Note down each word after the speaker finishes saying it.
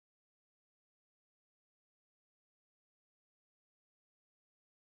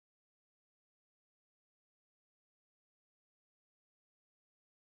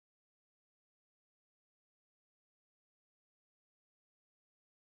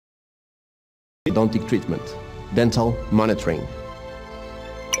Orthodontic treatment, dental monitoring.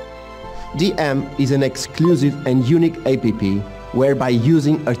 DM is an exclusive and unique app whereby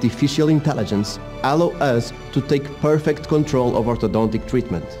using artificial intelligence allow us to take perfect control of orthodontic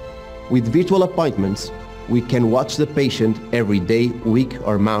treatment. With virtual appointments, we can watch the patient every day, week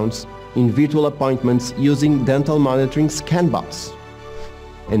or months in virtual appointments using dental monitoring scan bots.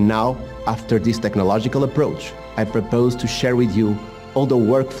 And now, after this technological approach, I propose to share with you all the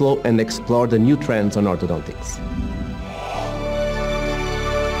workflow and explore the new trends on orthodontics.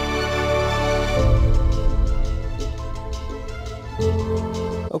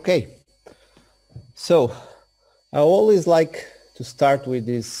 Okay, so I always like to start with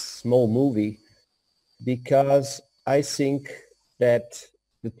this small movie because I think that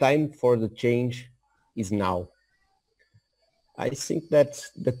the time for the change is now. I think that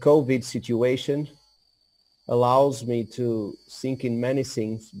the COVID situation allows me to think in many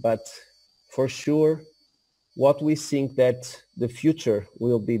things, but for sure, what we think that the future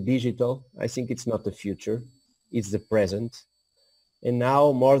will be digital, I think it's not the future, it's the present. And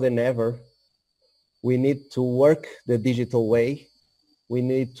now more than ever, we need to work the digital way. We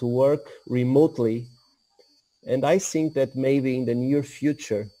need to work remotely. And I think that maybe in the near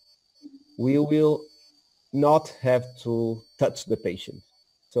future, we will not have to touch the patient.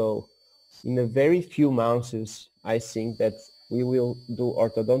 So in a very few months, I think that we will do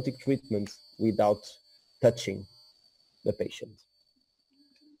orthodontic treatments without touching the patient.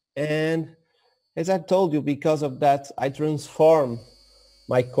 And as I told you, because of that, I transformed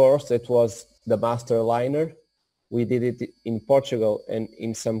my course that was the Master Aligner. We did it in Portugal and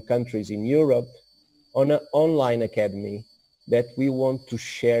in some countries in Europe on an online academy that we want to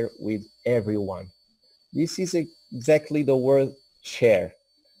share with everyone. This is exactly the word share.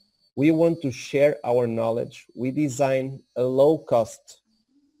 We want to share our knowledge. We design a low-cost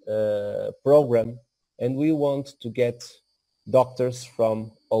program, and we want to get doctors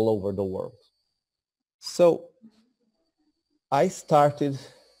from all over the world. So I started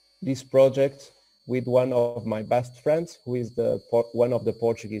this project with one of my best friends, who is one of the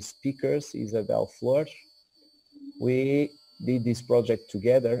Portuguese speakers, Isabel Flores. We did this project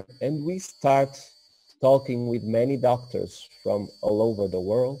together, and we start talking with many doctors from all over the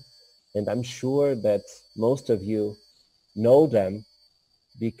world. And I'm sure that most of you know them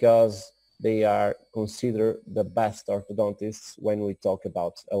because they are considered the best orthodontists when we talk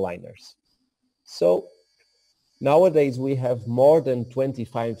about aligners. So nowadays we have more than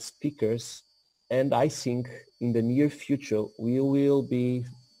 25 speakers, and I think in the near future we will be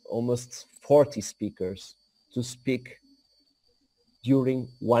almost 40 speakers to speak during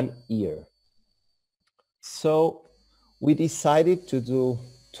 1 year. So we decided to do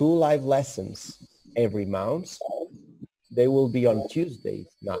 2 live lessons every month. They will be on Tuesdays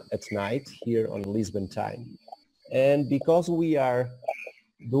at night here on Lisbon time. And because we are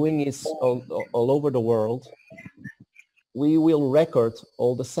doing this all over the world, we will record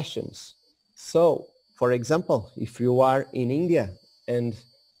all the sessions. So, for example, if you are in India and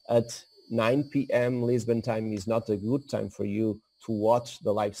at 9 p.m. Lisbon time is not a good time for you to watch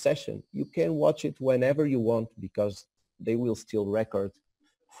the live session, you can watch it whenever you want because they will still record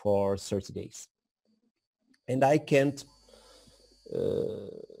for 30 days. And I can't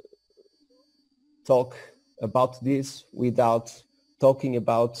talk about this without talking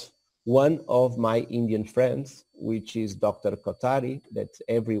about one of my Indian friends, which is Dr. Kotari, that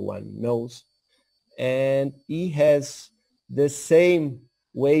everyone knows. And he has the same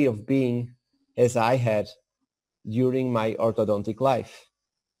way of being as I had during my orthodontic life.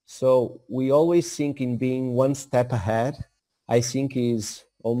 So we always think in being 1 step ahead. I think he's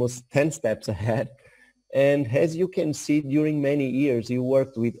almost 10 steps ahead. And as you can see, during many years, you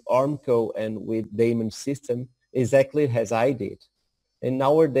worked with Armco and with Damon System exactly as I did. And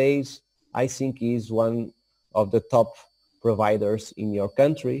nowadays, I think he's one of the top providers in your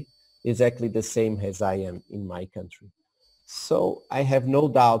country, exactly the same as I am in my country. So I have no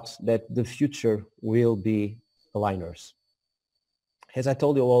doubt that the future will be aligners. As I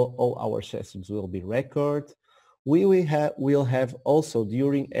told you, all our sessions will be recorded. We will have also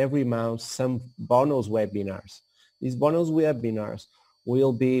during every month some bonus webinars. These bonus webinars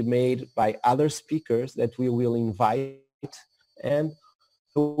will be made by other speakers that we will invite, and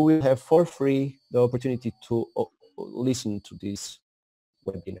we will have for free the opportunity to listen to these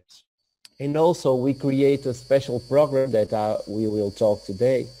webinars. And also we create a special program that we will talk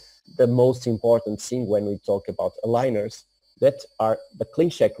today, the most important thing when we talk about aligners, that are the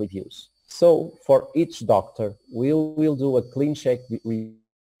clean check reviews. So for each doctor, we will do a clean check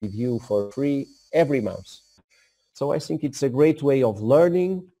review for free every month. So I think it's a great way of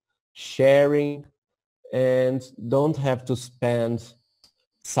learning, sharing, and don't have to spend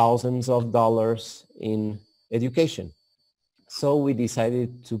thousands of dollars in education. So we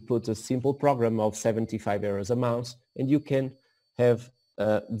decided to put a simple program of 75 euros a month, and you can have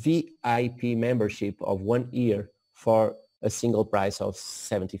a VIP membership of 1 year for a single price of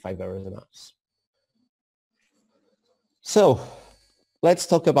 75 euros a month. So let's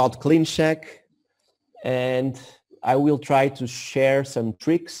talk about CleanCheck, and I will try to share some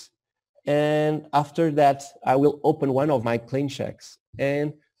tricks, and after that I will open one of my CleanChecks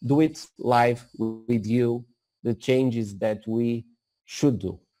and do it live with you, the changes that we should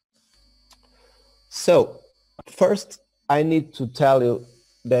do. So first I need to tell you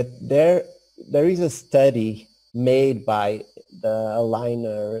that there is a study made by the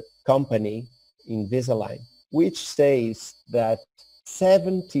aligner company Invisalign, which says that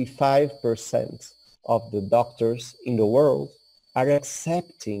 75% of the doctors in the world are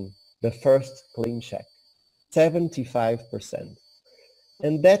accepting the first CleanCheck. 75%.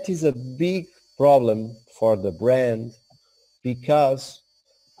 And that is a big problem for the brand, because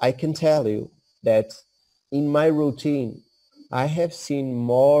I can tell you that in my routine, I have seen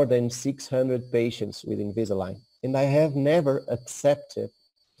more than 600 patients with Invisalign, and I have never accepted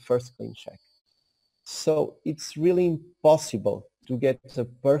the first CleanCheck. So it's really impossible to get a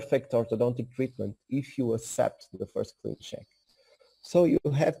perfect orthodontic treatment if you accept the first CleanCheck. So you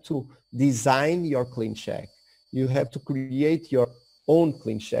have to design your CleanCheck. You have to create your own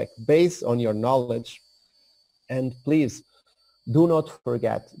CleanCheck based on your knowledge. And please do not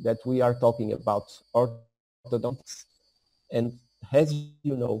forget that we are talking about orthodontics. And as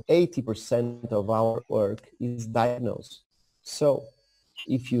you know, 80% of our work is diagnosed. So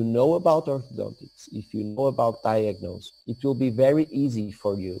if you know about orthodontics, if you know about diagnose, it will be very easy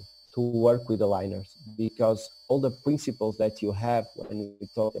for you to work with aligners, because all the principles that you have when we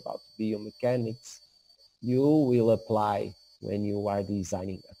talk about biomechanics, you will apply when you are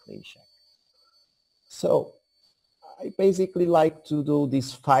designing a CleanCheck. So I basically like to do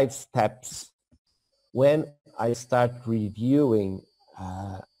these 5 steps when I start reviewing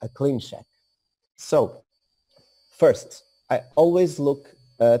a CleanCheck. So first, I always look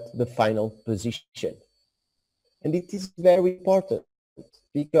at the final position. And it is very important,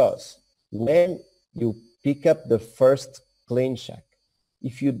 because when you pick up the first CleanCheck,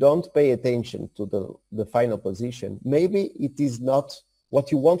 if you don't pay attention to the final position, maybe it is not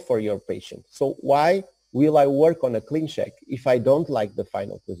what you want for your patient. So why will I work on a CleanCheck if I don't like the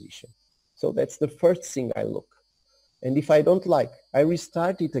final position? So that's the first thing I look. And if I don't like, I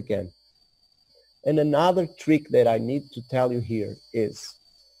restart it again. And another trick that I need to tell you here is,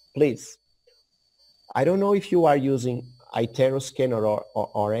 please, I don't know if you are using iTero scanner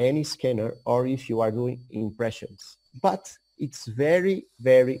or any scanner, or if you are doing impressions, but it's very,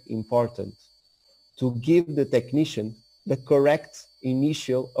 very important to give the technician the correct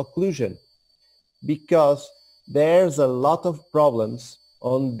initial occlusion, because there's a lot of problems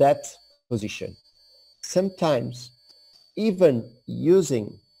on that position. Sometimes even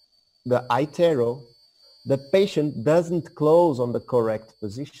using the iTero, the patient doesn't close on the correct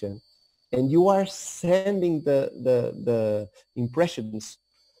position, and you are sending the impressions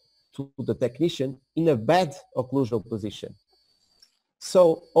to the technician in a bad occlusal position.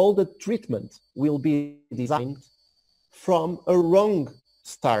 So all the treatment will be designed from a wrong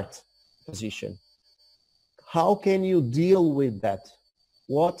start position. How can you deal with that?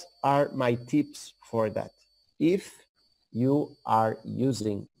 What are my tips for that? If you are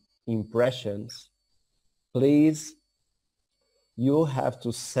using impressions, please, you have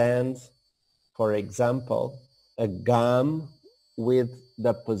to send, for example, a gum with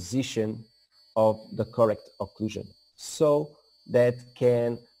the position of the correct occlusion, so that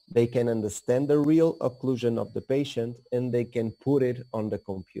they can understand the real occlusion of the patient and they can put it on the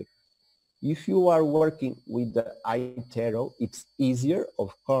computer. If you are working with the iTero, it's easier,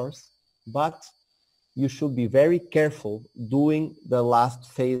 of course, but you should be very careful doing the last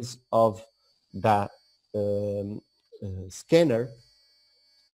phase of the scanner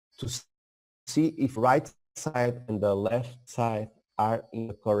to see if right side and the left side are in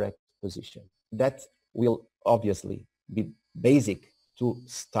the correct position. That will obviously be basic to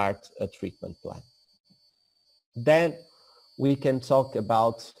start a treatment plan. Then we can talk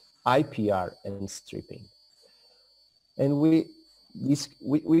about IPR and stripping. And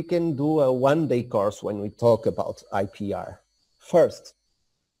we can do a one-day course when we talk about IPR. First,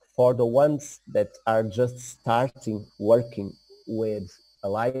 for the ones that are just starting working with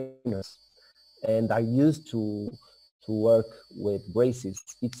aligners and are used to work with braces,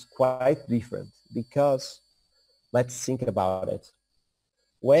 it's quite different, because let's think about it.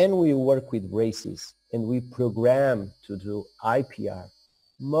 when we work with braces and we program to do IPR,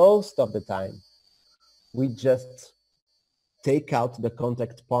 most of the time we just take out the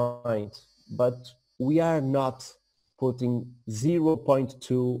contact point, but we are not putting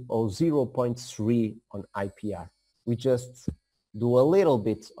 0.2 or 0.3 on IPR. We just do a little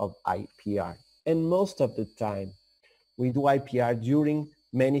bit of IPR. And most of the time, we do IPR during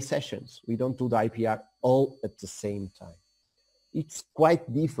many sessions. We don't do the IPR all at the same time. It's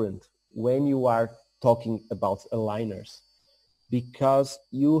quite different when you are talking about aligners, because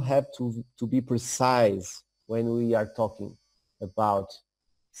you have to be precise when we are talking about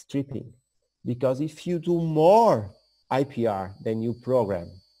stripping. Because if you do more IPR than you program,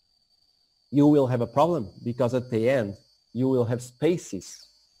 you will have a problem, because at the end, you will have spaces.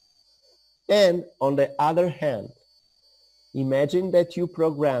 And on the other hand, imagine that you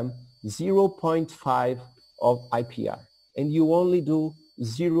program 0.5 of IPR and you only do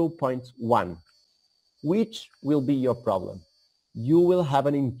 0.1, which will be your problem. You will have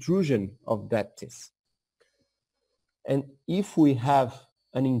an intrusion of depth. And if we have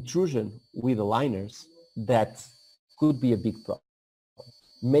an intrusion with aligners, that could be a big problem.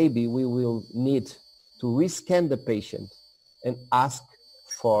 Maybe we will need to rescan the patient and ask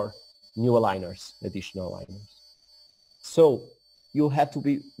for new aligners, additional aligners. So you have to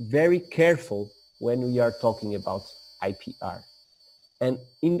be very careful when we are talking about IPR. And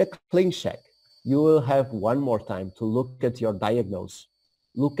in the clean check, you will have one more time to look at your diagnose,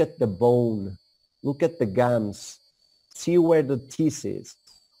 look at the bone, look at the gums, see where the teeth is,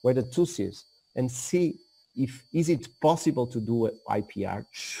 where the tooth is, and see if is it possible to do IPR.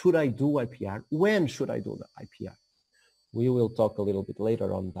 Should I do IPR? When should I do the IPR? We will talk a little bit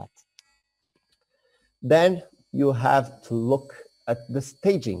later on that. Then you have to look at the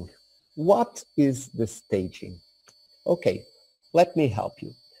staging. What is the staging? Okay, let me help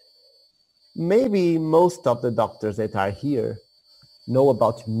you. Maybe most of the doctors that are here know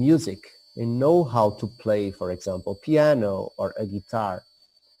about music and know how to play, for example, piano or a guitar.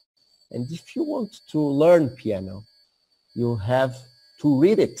 And if you want to learn piano, you have to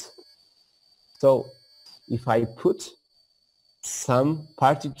read it. So if I put some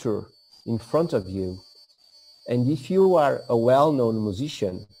partiture in front of you, and if you are a well-known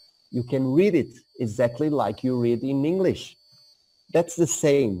musician, you can read it exactly like you read in English. That's the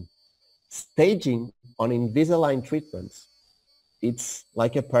same. Staging on Invisalign treatments, it's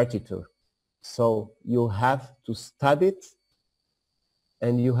like a partiture. So you have to study it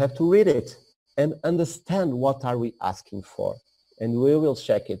and you have to read it and understand what are we asking for. And we will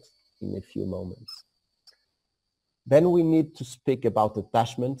check it in a few moments. Then we need to speak about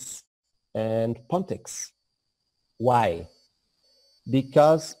attachments and pontics. Why?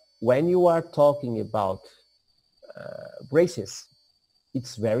 Because when you are talking about braces,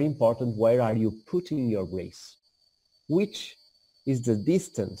 it's very important where are you putting your brace, which is the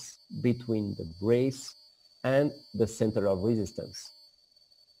distance between the brace and the center of resistance.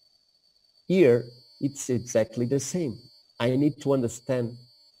 Here, it's exactly the same. I need to understand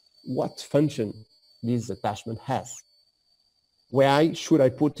what function this attachment has. Why should I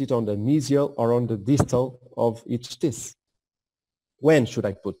put it on the mesial or on the distal of each teeth? When should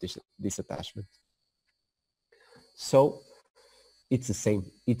I put this attachment? So it's the same.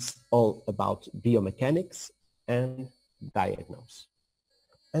 It's all about biomechanics and diagnose.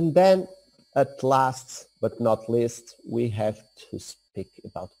 And then at last but not least, we have to speak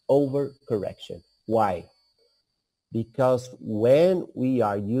about overcorrection. Why? Because when we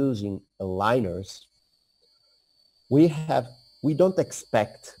are using aligners, we don't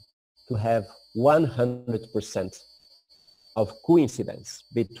expect to have 100% of coincidence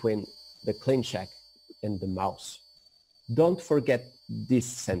between the clean check and the mouse. Don't forget this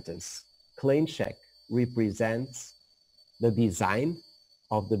sentence. Clean check represents the design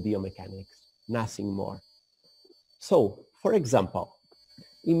of the biomechanics, nothing more. So, for example,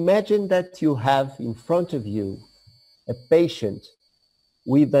 imagine that you have in front of you a patient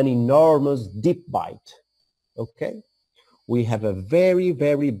with an enormous deep bite, okay? We have a very,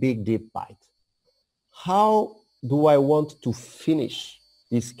 very big deep bite. How do I want to finish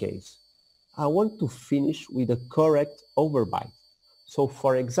this case? I want to finish with a correct overbite. So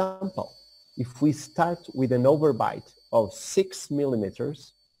for example, if we start with an overbite of 6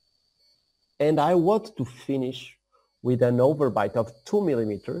 millimeters, and I want to finish with an overbite of 2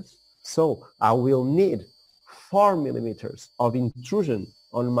 millimeters, so I will need 4 millimeters of intrusion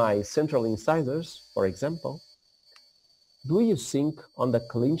on my central incisors, for example. Do you think on the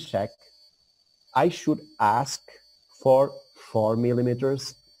clean check, I should ask for 4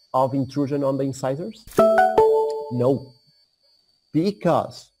 millimeters of intrusion on the incisors? No.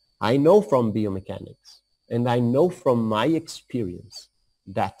 Because I know from biomechanics and I know from my experience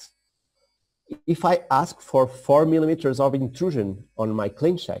that if I ask for 4 millimeters of intrusion on my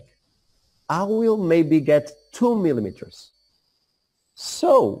clean check, I will maybe get 2 millimeters.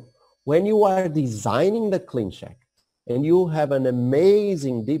 So when you are designing the clean check and you have an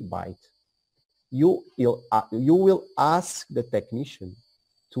amazing deep bite, you will ask the technician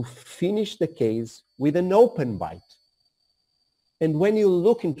to finish the case with an open bite. And when you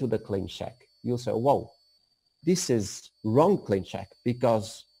look into the clean check, you'll say, whoa, this is wrong clean check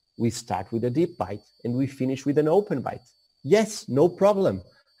because we start with a deep bite and we finish with an open bite. Yes, no problem.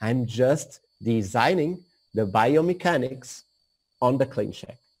 I'm just designing the biomechanics on the clean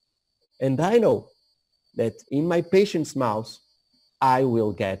check. And I know that in my patient's mouth, I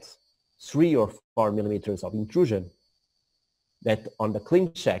will get 3 or 4 millimeters of intrusion that on the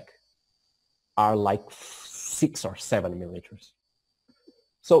clean check are like 6 or 7 millimeters.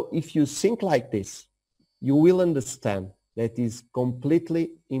 So if you think like this, you will understand that it is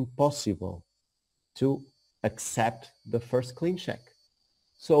completely impossible to accept the first clean check.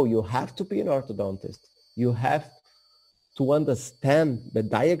 So you have to be an orthodontist. You have to understand the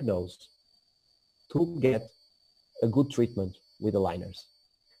diagnosis to get a good treatment with aligners.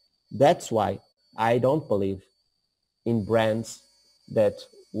 That's why I don't believe in brands that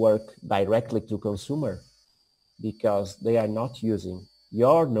work directly to consumer, because they are not using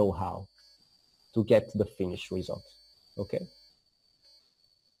your know-how to get the finished result. Okay?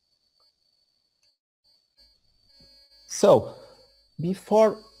 So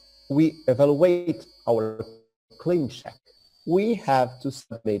before we evaluate our clean check, we have to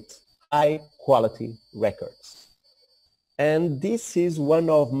submit high quality records. And this is one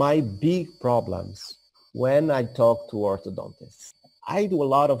of my big problems when I talk to orthodontists. I do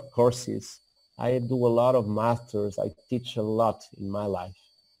a lot of courses, I do a lot of masters, I teach a lot in my life.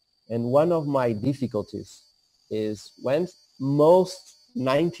 And one of my difficulties is when most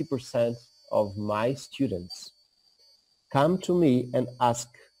 90% of my students come to me and ask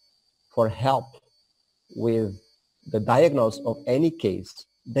for help with the diagnosis of any case,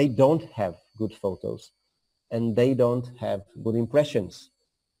 they don't have good photos and they don't have good impressions.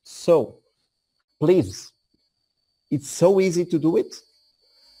 So please, it's so easy to do it.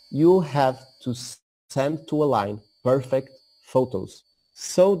 You have to send to Align perfect photos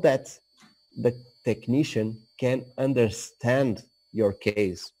so that the technician can understand your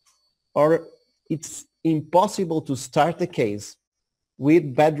case. Or it's impossible to start the case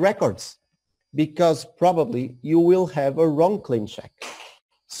with bad records because probably you will have a wrong clean check.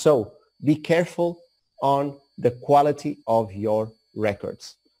 So be careful on the quality of your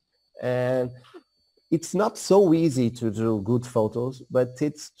records. And it's not so easy to do good photos, but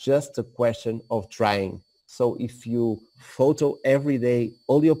it's just a question of trying. So if you photo every day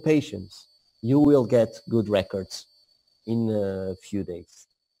all your patients, you will get good records in a few days.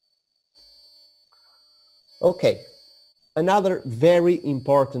 Okay, another very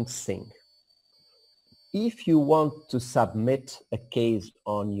important thing. If you want to submit a case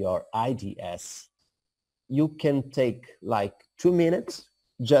on your IDS, you can take like 2 minutes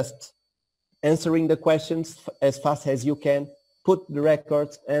just answering the questions as fast as you can, put the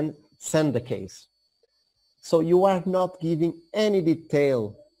records and send the case. So you are not giving any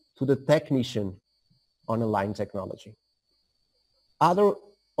detail to the technician on Align technology.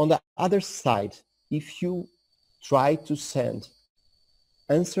 On the other side, if you try to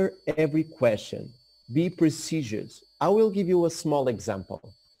answer every question, be precise. I will give you a small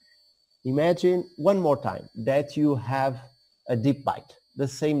example. Imagine one more time that you have a deep bite, the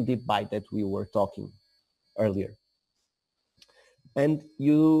same deep bite that we were talking earlier. And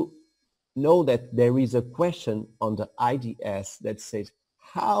you know that there is a question on the IDS that says,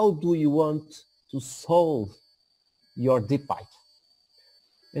 how do you want to solve your deep bite?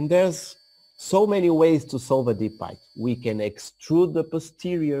 And there's so many ways to solve a deep bite. We can extrude the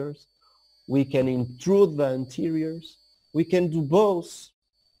posteriors, we can intrude the anteriors, we can do both.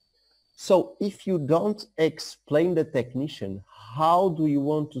 So if you don't explain the technician, how do you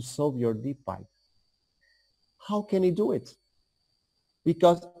want to solve your deep bite? How can he do it?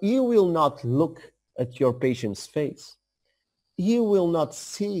 Because he will not look at your patient's face. He will not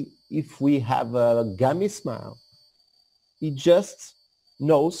see if we have a gummy smile. He just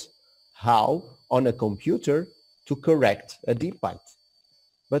knows how on a computer to correct a deep bite.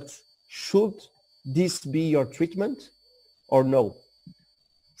 But should this be your treatment or no?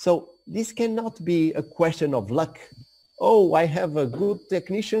 So this cannot be a question of luck. Oh, I have a good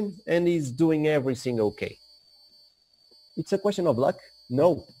technician and he's doing everything okay. It's a question of luck?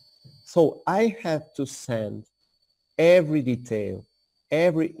 No. So I have to send every detail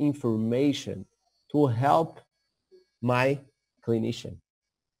every information to help my clinician.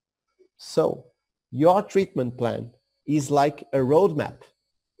 So your treatment plan is like a roadmap.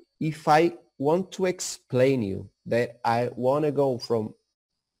 If I want to explain you that I want to go from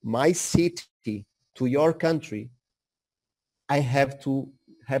my city to your country, I have to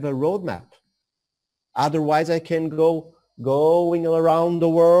have a roadmap. Otherwise, I can go going around the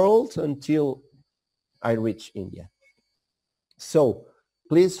world until I reach India. So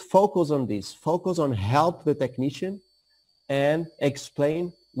please focus on this. Focus on help the technician and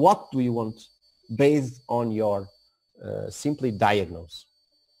explain what do you want based on your simply diagnose.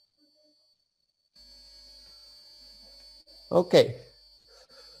 Okay.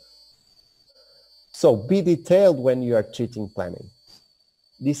 So be detailed when you are treating planning.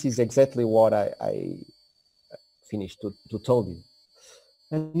 This is exactly what I finished to tell you.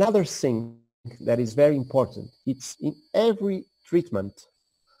 Another thing that is very important, it's in every treatment,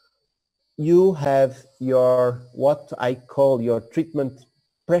 you have your, what I call your treatment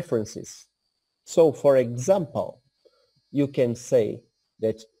preferences. So for example, you can say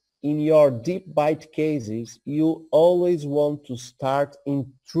that in your deep bite cases, you always want to start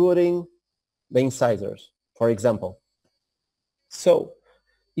intruding the incisors, for example. So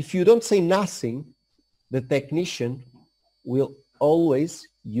if you don't say nothing, the technician will always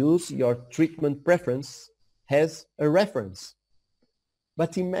use your treatment preference as a reference.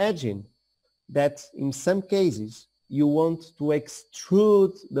 But imagine that in some cases, you want to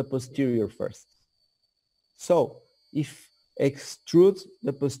extrude the posterior first. So if extrude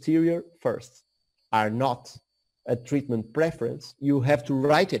the posterior first are not a treatment preference, you have to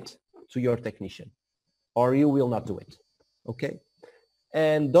write it to your technician or you will not do it. Okay?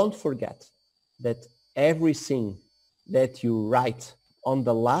 And don't forget that everything that you write on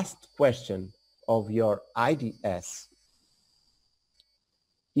the last question of your IDS,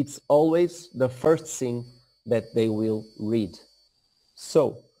 it's always the first thing that they will read.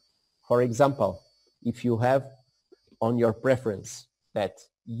 So, for example, if you have on your preference that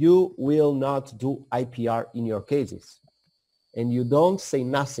you will not do IPR in your cases, and you don't say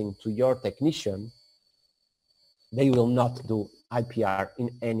nothing to your technician, they will not do IPR in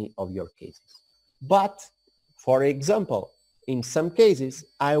any of your cases. But, for example, in some cases,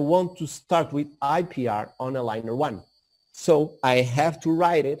 I want to start with IPR on aligner 1. So I have to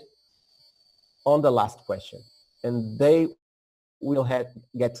write it on the last question. And they will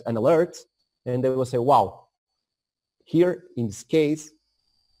get an alert and they will say, wow, here in this case,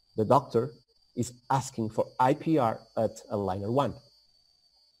 the doctor is asking for IPR at aligner 1.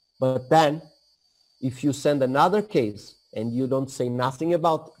 But then, if you send another case and you don't say nothing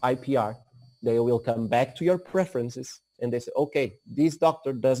about IPR, they will come back to your preferences and they say, okay, this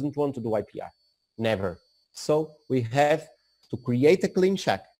doctor doesn't want to do IPR. Never. So we have to create a clean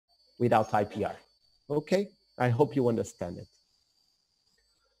check without IPR. Okay? I hope you understand it.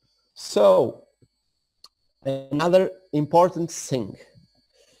 So, another important thing.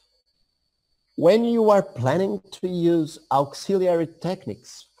 When you are planning to use auxiliary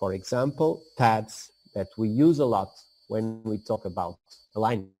techniques, for example, TADs that we use a lot when we talk about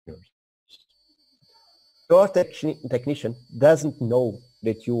aligners, your technician doesn't know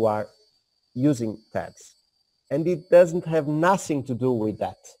that you are using TADs, and it doesn't have nothing to do with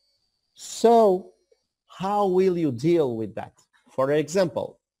that. So how will you deal with that? For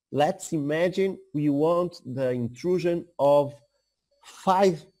example, let's imagine we want the intrusion of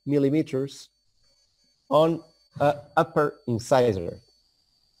 5 millimeters on an upper incisor.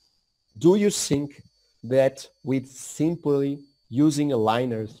 Do you think that with simply using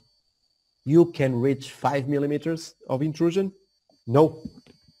aligners, you can reach 5 millimeters of intrusion? No,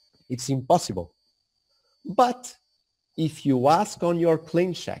 it's impossible. But if you ask on your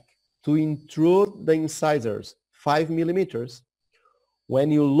clean check to intrude the incisors 5 millimeters,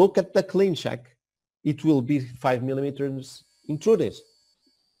 when you look at the clean check, it will be 5 millimeters intruded.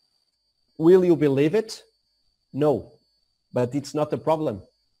 Will you believe it? No, but it's not a problem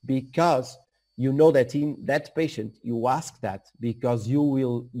because you know that in that patient, you ask that because you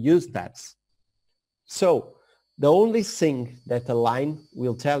will use that. So the only thing that a line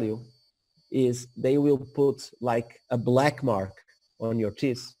will tell you is they will put like a black mark on your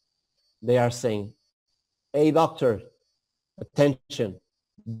teeth. They are saying, hey doctor, attention,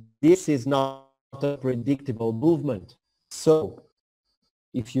 this is not a predictable movement. So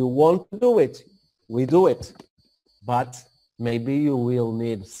if you want to do it, we do it. But maybe you will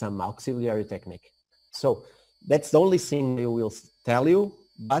need some auxiliary technique. So that's the only thing they will tell you.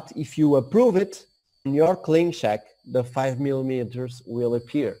 But if you approve it, in your clean check, the 5 millimeters will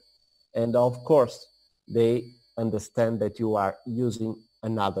appear. And of course, they understand that you are using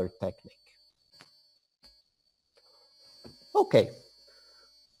another technique. Okay,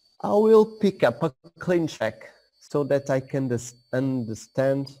 I will pick up a clean check so that I can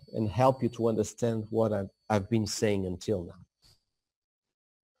understand and help you to understand what I've been saying until now.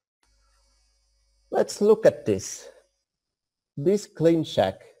 Let's look at this. This clean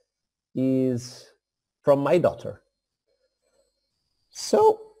check is from my daughter.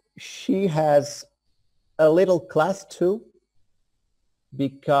 So she has a little class 2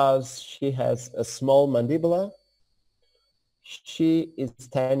 because she has a small mandibula. She is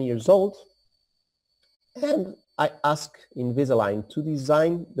 10 years old, and I asked Invisalign to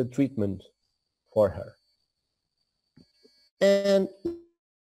design the treatment for her. And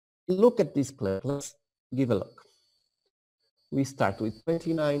look at this clip. Let's give a look. We start with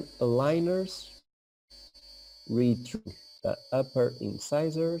 29 aligners, read through the upper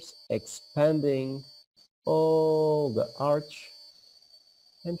incisors, expanding all the arch,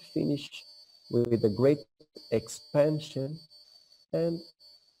 and finish with a great expansion and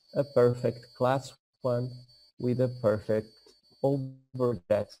a perfect class 1 with a perfect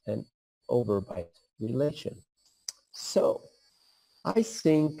overjet and overbite relation. So I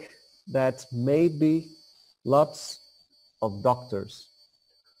think that maybe lots of doctors,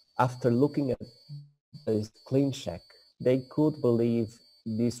 after looking at this clean check, they could believe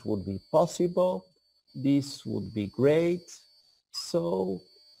this would be possible, this would be great. So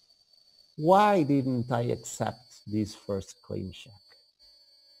why didn't I accept this first clean check?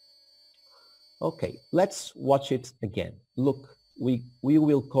 Okay, let's watch it again. Look, we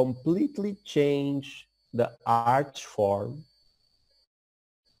will completely change the arch form.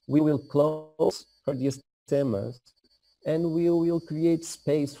 We will close her diastemas, and we will create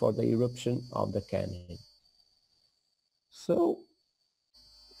space for the eruption of the canine. So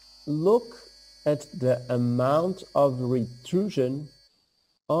look at the amount of retrusion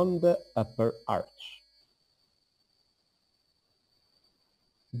on the upper arch.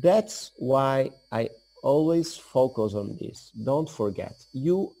 That's why I always focus on this. Don't forget,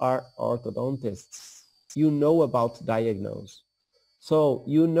 you are orthodontists. You know about diagnose. So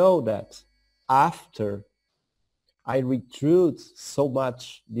you know that after I retrude so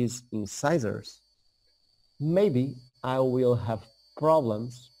much these incisors, maybe I will have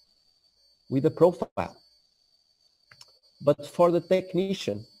problems with the profile. But for the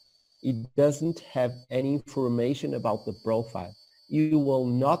technician, it doesn't have any information about the profile. You will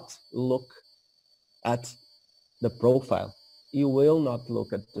not look at the profile. You will not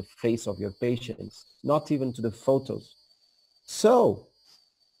look at the face of your patients, not even to the photos. So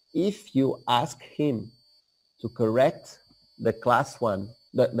if you ask him to correct the class 1,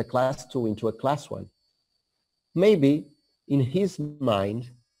 the class 2 into a class 1, maybe in his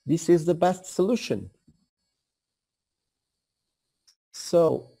mind, this is the best solution.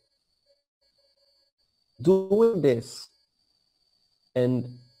 So doing this,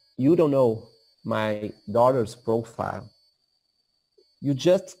 and you don't know my daughter's profile, you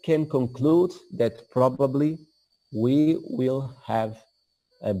just can conclude that probably we will have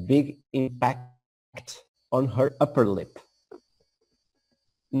a big impact on her upper lip.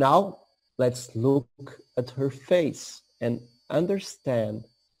 Now let's look at her face and understand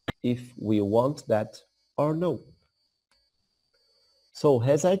if we want that or no. So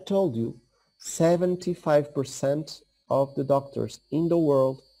as I told you, 75% of the doctors in the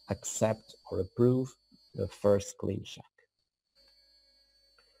world accept or approve the first clean check.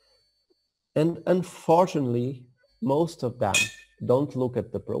 And unfortunately, most of them don't look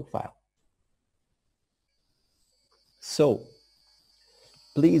at the profile. So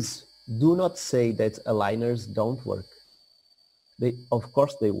please do not say that aligners don't work. Of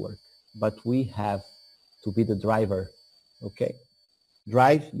course they work, but we have to be the driver, okay?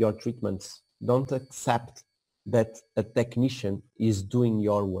 Drive your treatments. Don't accept that a technician is doing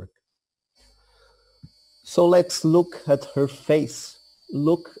your work. So let's look at her face.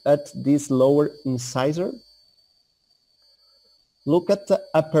 Look at this lower incisor. Look at the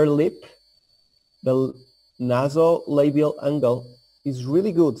upper lip. The nasolabial angle is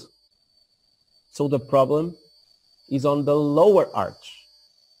really good. So the problem is on the lower arch.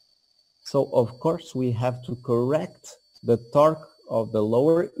 So of course we have to correct the torque of the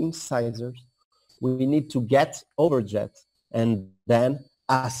lower incisors. We need to get overjet and then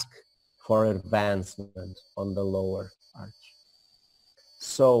ask for advancement on the lower arch.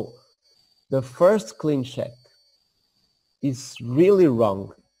 So the first clean check is really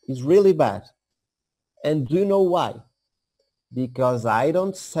wrong, is really bad. And do you know why? Because I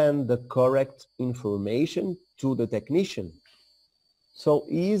don't send the correct information to the technician. So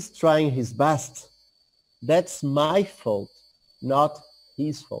he is trying his best That's my fault, not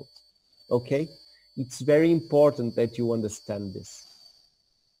his fault. Okay? It's very important that you understand this.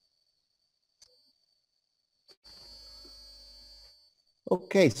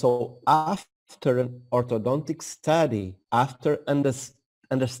 Okay, so after an orthodontic study, after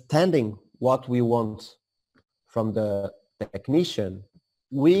understanding what we want from the technician,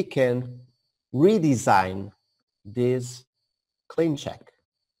 we can redesign this clean check.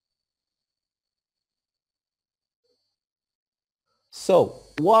 So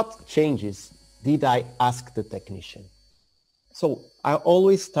what changes did I ask the technician? So I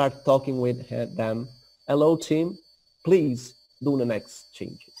always start talking with them. Hello team, please do the next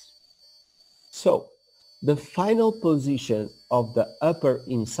changes. So the final position of the upper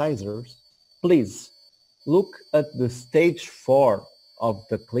incisors, please look at the stage 4 of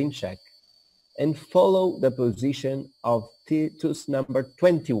the clean check and follow the position of tooth number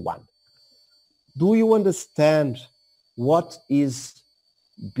 21. Do you understand what is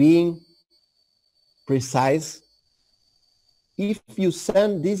being precise? If you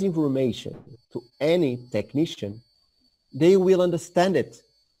send this information to any technician, they will understand it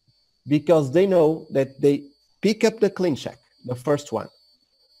because they know that they pick up the clean check, the first one.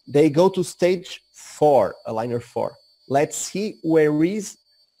 They go to stage 4, aligner 4. Let's see where is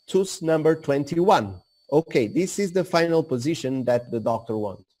tooth number 21. Okay, this is the final position that the doctor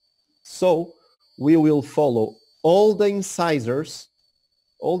wants. So we will follow all the incisors,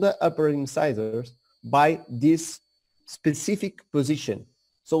 all the upper incisors by this specific position.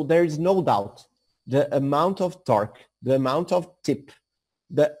 So there is no doubt the amount of torque, the amount of tip,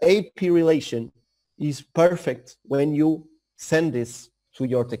 the AP relation is perfect when you send this to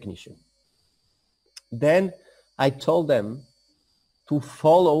your technician. Then I told them to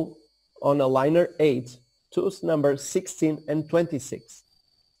follow on aligner 8, tooth number 16 and 26.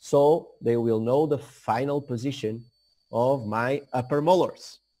 So they will know the final position of my upper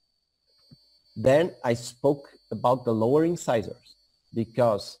molars. Then I spoke about the lower incisors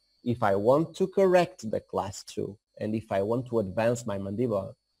because if I want to correct the class 2 and if I want to advance my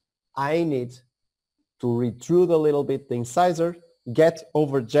mandible, I need to retrude a little bit the incisor, get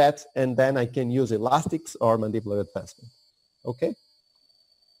over jet, and then I can use elastics or mandibular advancement. Okay?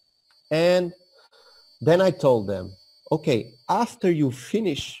 And then I told them, okay, after you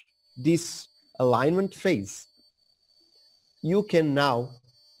finish this alignment phase, you can now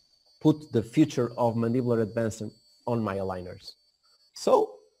put the future of mandibular advancement on my aligners.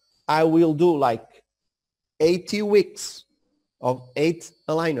 So I will do like 80 weeks of 8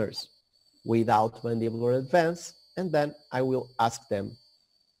 aligners without mandibular advance, and then I will ask them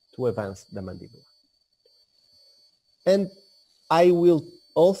to advance the mandibular. And I will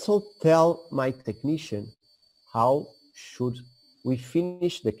also tell my technician how should we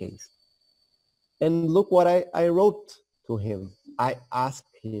finish the case. And look what I wrote to him. I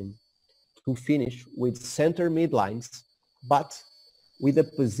asked him to finish with center midlines, but with a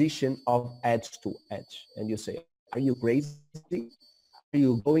position of edge to edge. And you say, are you crazy? Are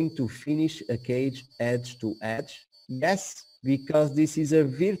you going to finish a cage edge to edge? Yes, because this is a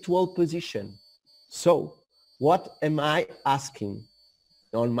virtual position. So what am I asking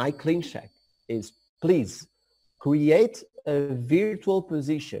on my clean check is, please create a virtual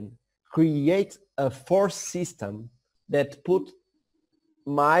position, create a force system that put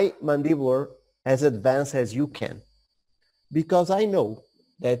my mandibular as advanced as you can. Because I know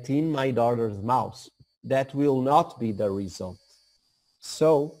that in my daughter's mouth, that will not be the result.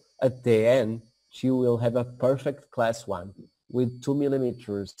 So at the end, she will have a perfect class 1 with 2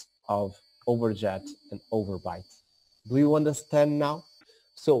 millimeters of overjet and overbite. Do you understand now?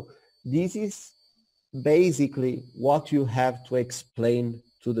 So this is basically what you have to explain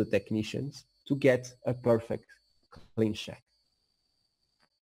to the technicians to get a perfect clean check.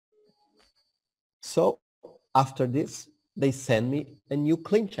 So after this, they send me a new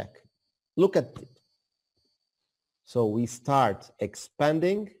clean check. Look at it. So we start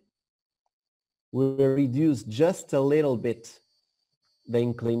expanding. We will reduce just a little bit the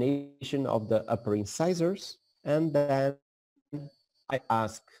inclination of the upper incisors, and then I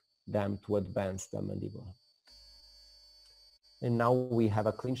ask them to advance the mandible. And now we have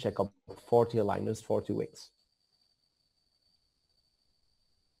a clean check of 40 aligners, 40 weeks.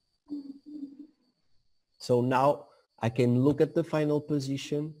 So now I can look at the final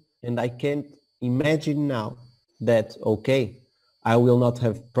position and I can imagine now that, okay, I will not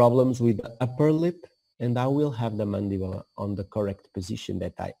have problems with the upper lip and I will have the mandible on the correct position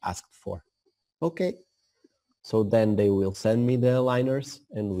that I asked for. Okay. So then they will send me the aligners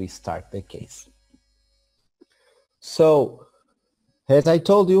and we start the case. So As I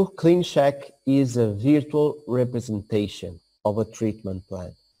told you, CleanCheck is a virtual representation of a treatment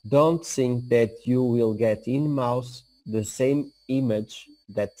plan. Don't think that you will get in mouse the same image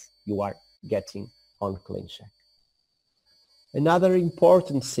that you are getting on CleanCheck. Another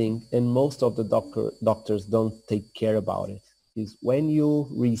important thing, and most of the doctors don't take care about it, is when you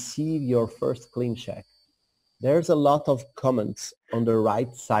receive your first CleanCheck, there's a lot of comments on the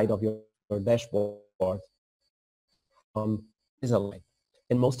right side of your dashboard from Invisalign,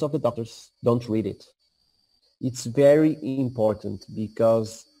 and most of the doctors don't read it. It's very important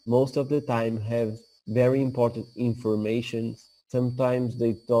because most of the time have very important information. Sometimes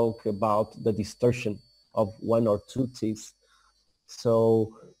they talk about the distortion of one or two teeth.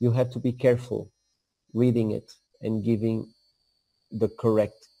 So you have to be careful reading it and giving the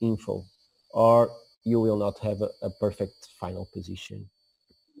correct info, or you will not have a perfect final position.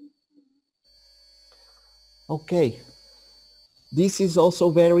 Okay, this is also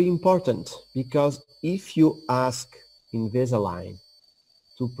very important because if you ask Invisalign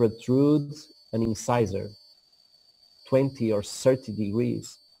to protrude an incisor 20 or 30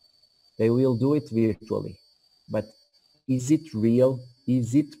 degrees, they will do it virtually. But is it real?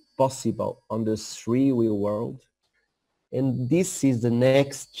 Is it possible on the 3D world? And this is the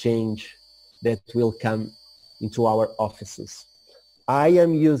next change that will come into our offices. I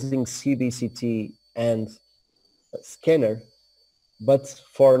am using CBCT and a scanner, but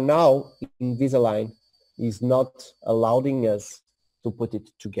for now, Invisalign is not allowing us to put it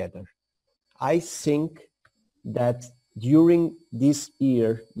together. I think that during this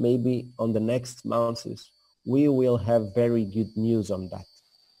year, maybe on the next months, we will have very good news on that.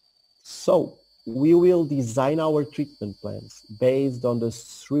 So we will design our treatment plans based on the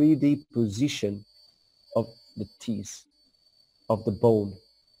 3D position of the teeth, of the bone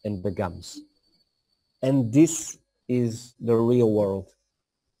and the gums. And this is the real world.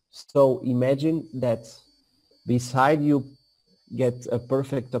 So imagine that beside you get a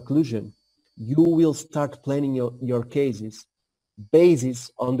perfect occlusion, you will start planning your cases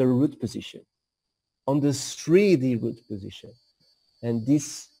based on the root position, on the 3D root position. And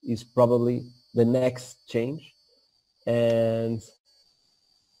this is probably the next change. And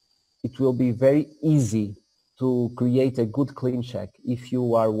it will be very easy to create a good CleanCheck if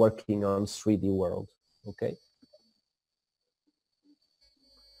you are working on 3D world, okay?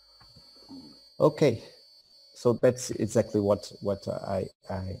 Okay, so that's exactly what I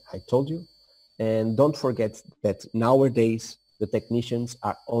told you. And don't forget that nowadays the technicians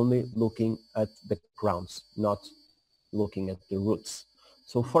are only looking at the crowns, not looking at the roots.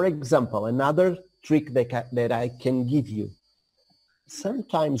 So for example, another trick that I can give you,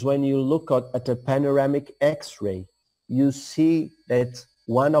 sometimes when you look at a panoramic X-ray, you see that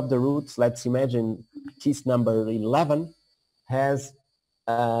one of the roots, let's imagine teeth number 11, has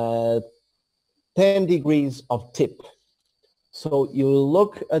 10 degrees of tip. So you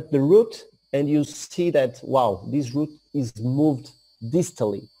look at the root and you see that, wow, this root is moved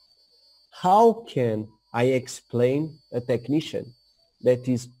distally. How can I explain a technician that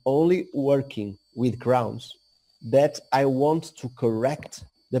is only working with crowns that I want to correct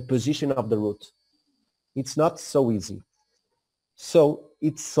the position of the root? It's not so easy. So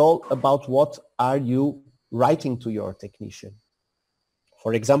it's all about what are you writing to your technician.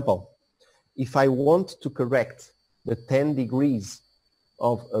 For example, if I want to correct the 10 degrees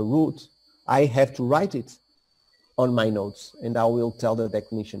of a root, I have to write it on my notes, and I will tell the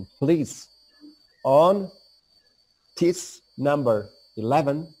technician, please, on teeth number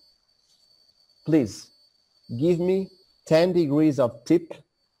 11, please give me 10 degrees of tip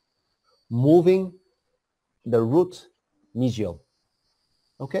moving the root mesial.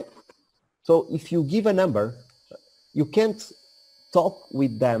 Okay? So if you give a number, you can't talk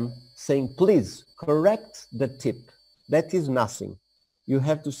with them saying, please correct the tip. That is nothing. You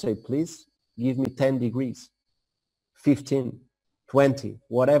have to say, please give me 10 degrees, 15, 20,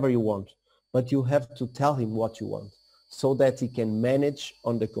 whatever you want. But you have to tell him what you want so that he can manage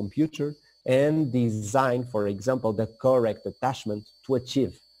on the computer and design, for example, the correct attachment to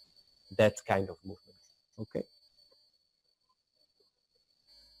achieve that kind of movement. Okay?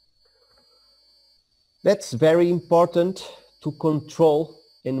 That's very important to control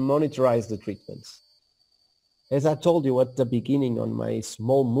and monitorize the treatments. As I told you at the beginning on my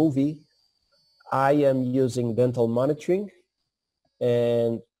small movie, I am using dental monitoring,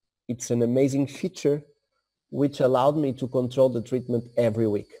 and it's an amazing feature which allowed me to control the treatment every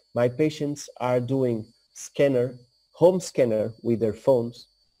week. My patients are doing home scanner with their phones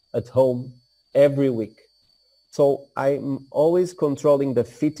at home every week. So I'm always controlling the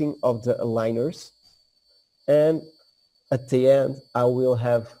fitting of the aligners, and at the end, I will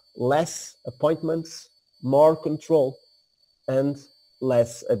have less appointments, more control, and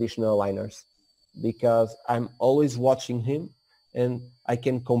less additional aligners, because I'm always watching him and I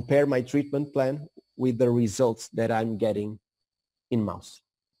can compare my treatment plan with the results that I'm getting in mouse.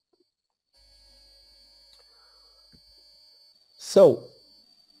 So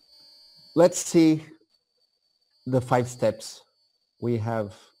let's see the 5 steps. We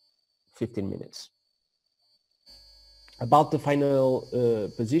have 15 minutes. About the final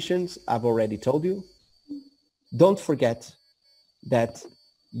positions, I've already told you. Don't forget that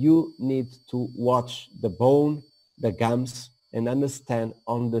you need to watch the bone, the gums, and understand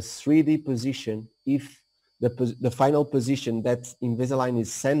on the 3D position if the final position that Invisalign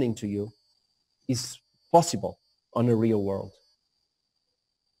is sending to you is possible on a real world.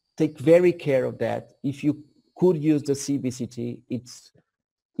 Take very care of that. If you could use the CBCT, it's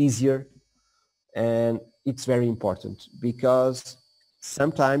easier and it's very important, because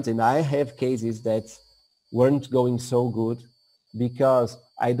sometimes, and I have cases that weren't going so good because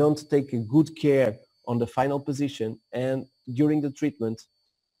I don't take a good care on the final position, and during the treatment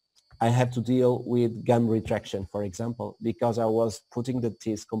I have to deal with gum retraction, for example, because I was putting the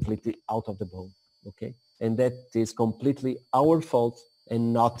teeth completely out of the bone, okay? And that is completely our fault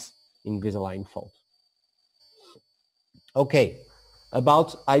and not Invisalign fault. Okay,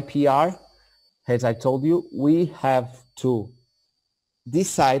 about IPR, as I told you, we have to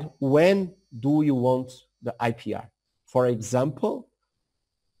decide when do you want the IPR. For example,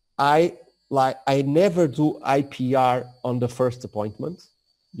 I never do IPR on the first appointment,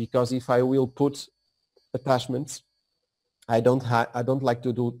 because if I will put attachments, I don't like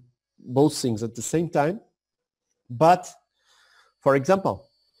to do both things at the same time. But for example,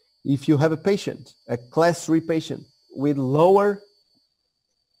 if you have a patient, a class 3 patient with lower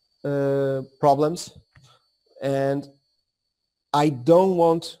problems, and I don't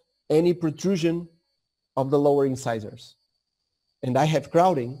want any protrusion of the lower incisors, and I have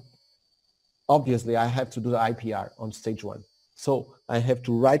crowding, obviously I have to do the IPR on stage 1. So I have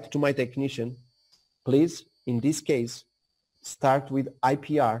to write to my technician, please, in this case, start with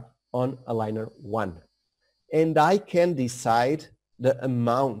IPR on aligner 1. And I can decide the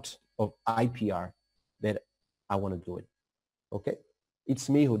amount of IPR that I want to do it. Okay? It's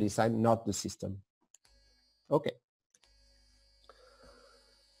me who decides, not the system. Okay.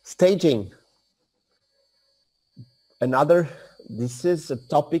 Staging. This is a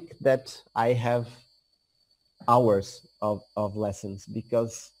topic that I have hours of lessons,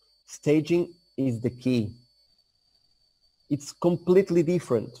 because staging is the key. It's completely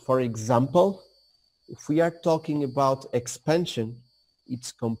different. For example, if we are talking about expansion,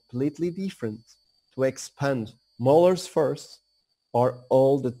 it's completely different to expand molars first or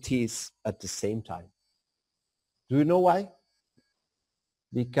all the teeth at the same time. Do you know why?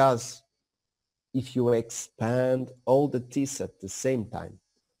 Because if you expand all the teeth at the same time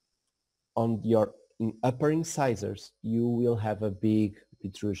on your upper incisors, you will have a big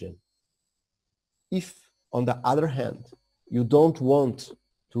protrusion. If, on the other hand, you don't want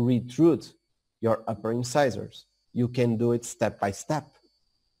to retrude your upper incisors, you can do it step by step.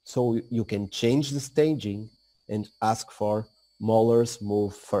 So you can change the staging and ask for molars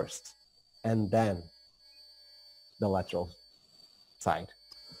move first and then the lateral side.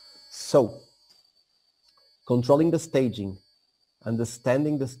 So controlling the staging,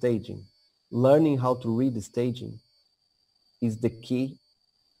 understanding the staging, learning how to read the staging is the key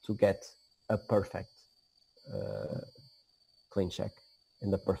to get a perfect clean check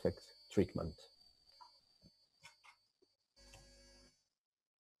and the perfect treatment.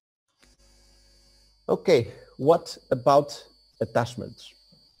 Okay, what about attachments?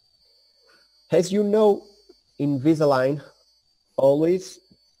 As you know, Invisalign always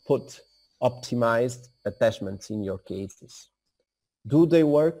put optimized attachments in your cases. Do they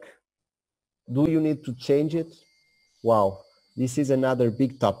work? Do you need to change it? Wow, this is another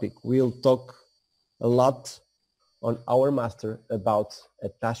big topic. We'll talk a lot on our master about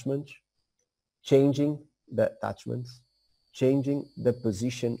attachments, changing the attachments, changing the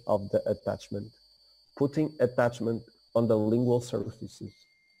position of the attachment, putting attachment on the lingual surfaces.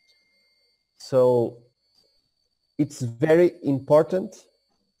 So it's very important.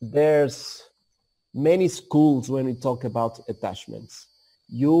 There's many schools when we talk about attachments.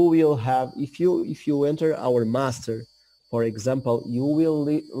 You will have, if you enter our master, for example, you will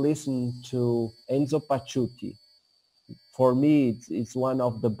listen to Enzo Paciuti. For me, it's one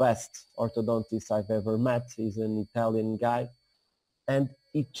of the best orthodontists I've ever met. He's an Italian guy, and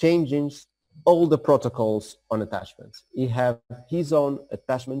it changes all the protocols on attachments. He has his own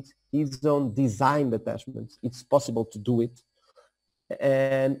attachments, his own designed attachments. It's possible to do it,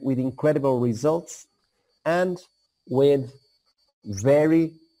 and with incredible results, and with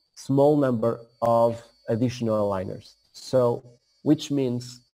very small number of additional aligners. So, which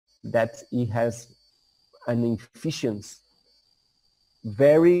means that he has an efficiency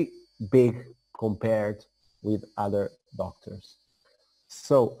very big compared with other doctors.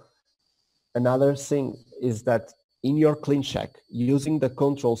 So another thing is that in your clean check, using the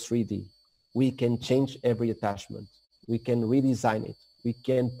Control 3D, we can change every attachment. We can redesign it. We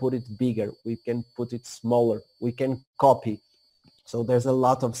can put it bigger. We can put it smaller. We can copy. So there's a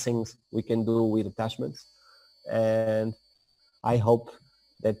lot of things we can do with attachments. And I hope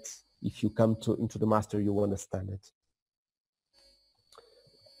that if you come into the master, you will understand it.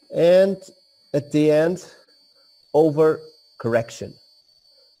 And at the end, overcorrection.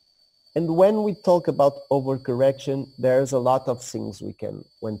 And when we talk about overcorrection, there's a lot of things we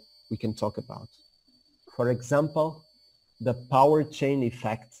can talk about. For example, the power chain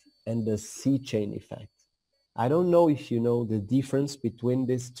effect and the C chain effect. I don't know if you know the difference between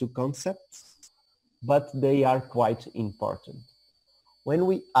these two concepts, but they are quite important. When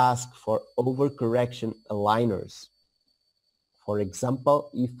we ask for overcorrection aligners, for example,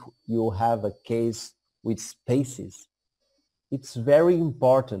 if you have a case with spaces, it's very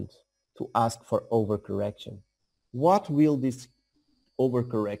important to ask for overcorrection. What will this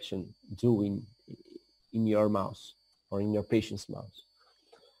overcorrection do in your mouse or in your patient's mouse?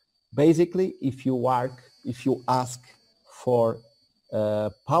 Basically, if you ask for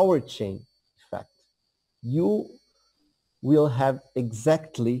a power chain effect, you will have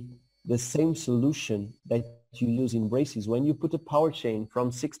exactly the same solution that you use in braces when you put a power chain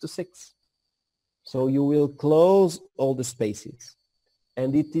from 6 to 6. So you will close all the spaces,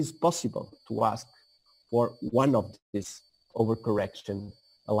 and it is possible to ask for one of these overcorrection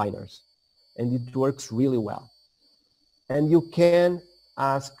aligners, and it works really well. And you can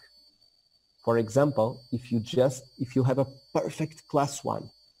ask, for example, if you have a perfect class 1,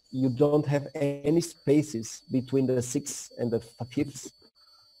 you don't have any spaces between the 6th and the 5th,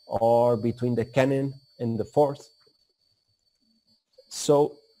 or between the canon and the 4th.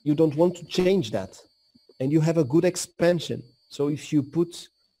 So you don't want to change that, and you have a good expansion. So if you put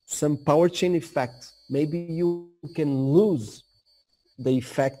some power chain effect, maybe you can lose the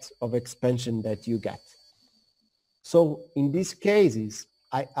effect of expansion that you get. So in these cases,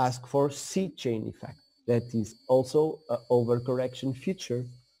 I ask for C chain effect. That is also an overcorrection feature,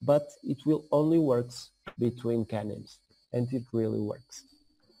 but it will only work between canons, and it really works.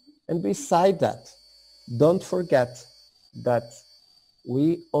 And beside that, don't forget that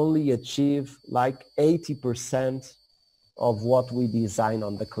we only achieve like 80% of what we design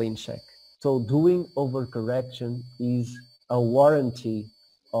on the clean check. So doing overcorrection is a warranty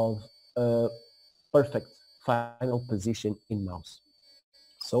of a perfect final position in mouse.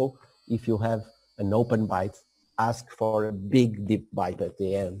 So if you have an open bite, ask for a big deep bite at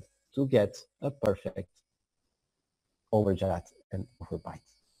the end to get a perfect overjut and overbite.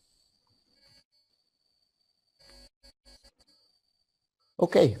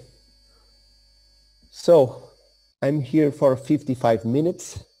 Okay, so I'm here for 55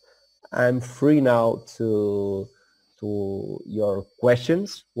 minutes. I'm free now to your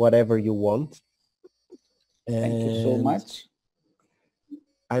questions, whatever you want. Thank you so much.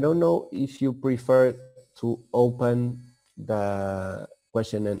 I don't know if you prefer to open the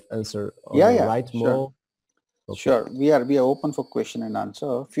question and answer on the right mode. Okay. Sure, we are open for question and answer.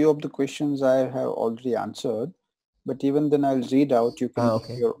 A few of the questions I have already answered, but even then I'll read out. You can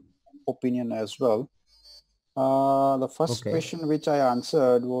give your opinion as well. The first question which I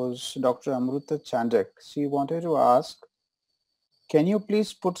answered was Dr. Amruta Chandak. She wanted to ask, can you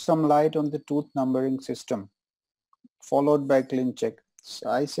please put some light on the tooth numbering system, followed by clean check? So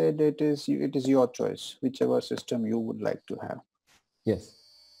I said it is your choice, whichever system you would like to have. Yes.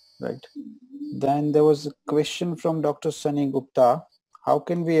 Right. Then there was a question from Dr. Sunny Gupta. How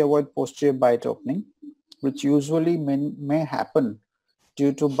can we avoid posterior bite opening, which usually may happen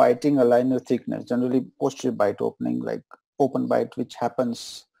due to biting aligner thickness? Generally, posterior bite opening, like open bite, which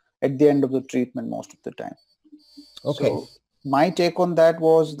happens at the end of the treatment most of the time. Okay. So my take on that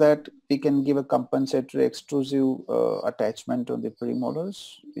was that we can give a compensatory extrusive attachment on the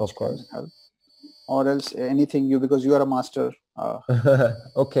premolars, which can help. Or else anything because you are a master.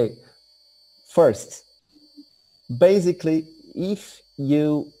 Okay. First, basically, if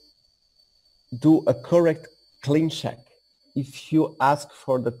you do a correct clean check, if you ask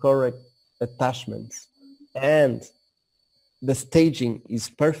for the correct attachments and the staging is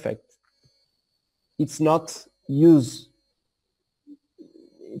perfect, it's not used.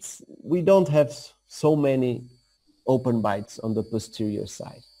 We don't have so many open bites on the posterior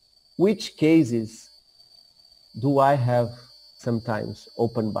side. Which cases do I have sometimes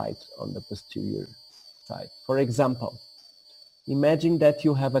open bites on the posterior side? For example, imagine that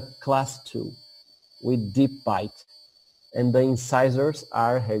you have a class 2 with deep bite and the incisors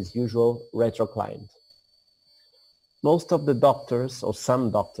are, as usual, retroclined. Most of the doctors, or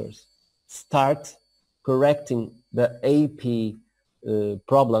some doctors, start correcting the AP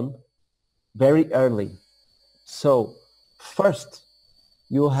problem very early. So first,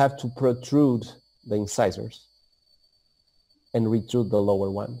 you have to protrude the incisors and retrude the lower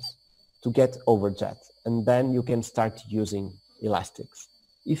ones to get overjet, and then you can start using elastics.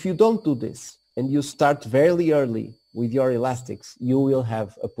 If you don't do this and you start very early with your elastics, you will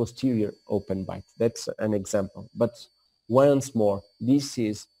have a posterior open bite. That's an example. But once more, this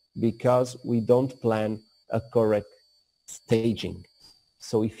is because we don't plan a correct staging.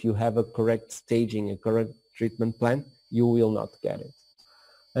 So if you have a correct staging, a correct treatment plan, you will not get it.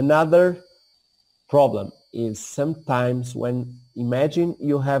 Another problem is sometimes when, imagine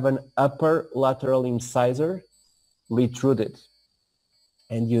you have an upper lateral incisor retruded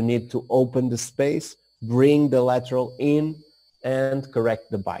and you need to open the space, bring the lateral in and correct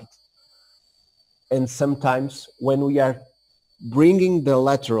the bite. And sometimes when we are bringing the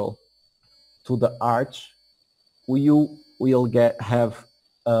lateral to the arch, you will have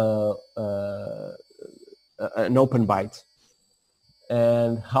an open bite.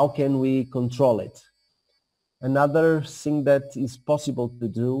 And how can we control it? Another thing that is possible to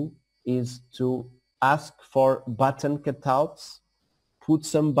do is to ask for button cutouts, put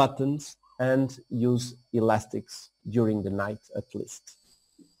some buttons, and use elastics during the night at least.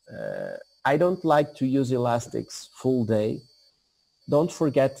 I don't like to use elastics full day. Don't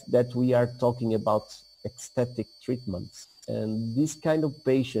forget that we are talking about aesthetic treatments, and these kind of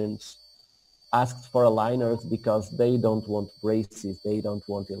patients asked for aligners because they don't want braces, they don't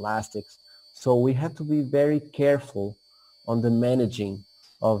want elastics. So we have to be very careful on the managing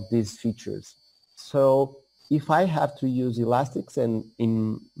of these features. So if I have to use elastics, and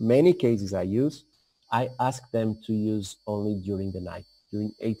in many cases I ask them to use only during the night,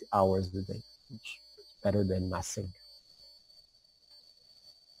 during 8 hours a day, which is better than nothing.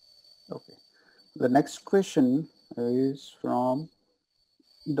 Okay. The next question is from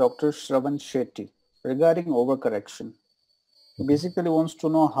Dr. Shravan Shetty regarding overcorrection. He basically wants to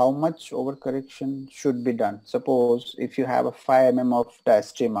know how much overcorrection should be done. Suppose if you have a 5 mm of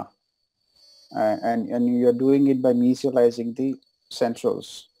diastema and you're doing it by mesializing the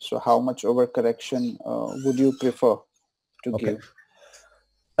centrals. So how much overcorrection would you prefer to give?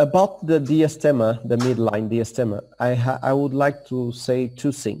 About the diastema, the midline diastema, I would like to say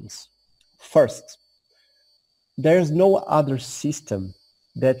two things. First, there's no other system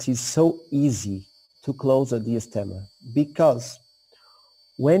that is so easy to close a diastema, because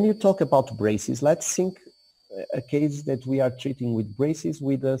when you talk about braces, let's think a case that we are treating with braces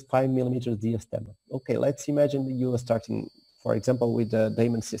with a 5 mm diastema. Okay, let's imagine you are starting, for example, with the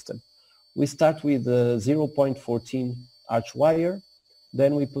Damon system. We start with the 0.14 arch wire,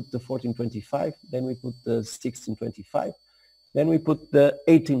 then we put the 1425, then we put the 1625, then we put the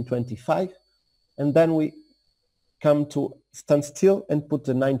 1825, and then we come to stand still and put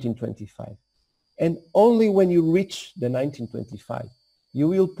the 1925. And only when you reach the 1925, you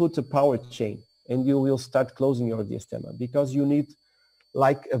will put a power chain and you will start closing your diastema, because you need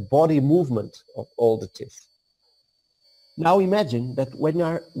like a body movement of all the teeth. Now imagine that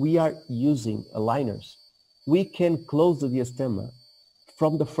when we are using aligners, we can close the diastema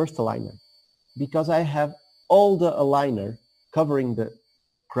from the first aligner, because I have all the aligner covering the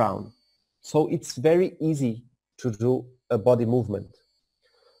crown. So it's very easy to do a body movement.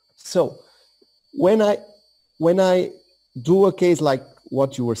 So when I do a case like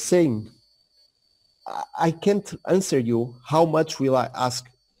what you were saying, I can't answer you how much will I ask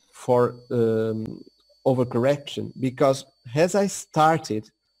for overcorrection, because as I started,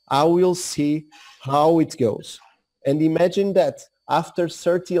 I will see how it goes. And imagine that after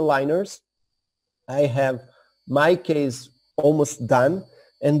 30 aligners, I have my case almost done,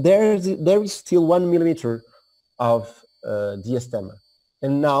 and there is still 1 millimeter of diastema.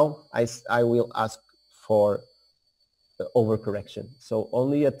 And now I will ask for overcorrection. So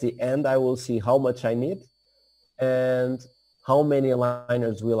only at the end I will see how much I need and how many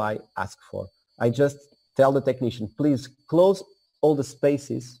aligners will I ask for. I just tell the technician, please close all the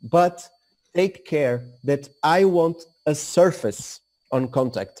spaces, but take care that I want a surface on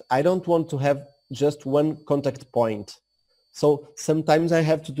contact. I don't want to have just one contact point. So sometimes I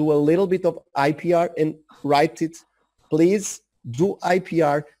have to do a little bit of IPR and write it. Please do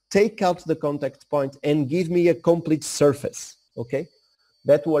IPR, take out the contact point and give me a complete surface. Okay,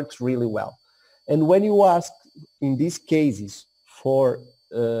 that works really well. And when you ask in these cases for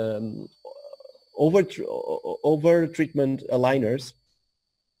over treatment aligners,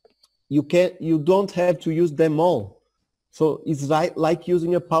 you don't have to use them all. So it's like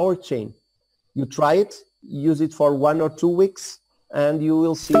using a power chain. You try it, use it for 1 or 2 weeks, and you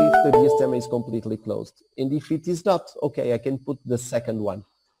will see if the diastema is completely closed. And if it is not, okay, I can put the second one.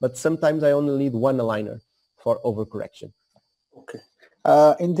 But sometimes I only need one aligner for overcorrection. Okay.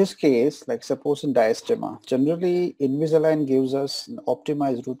 In this case, like suppose in diastema, generally Invisalign gives us an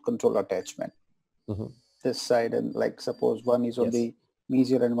optimized root control attachment. This side, and like suppose one is on the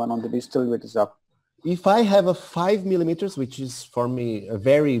mesial and one on the distal, which is up. If I have a 5 millimeters, which is for me a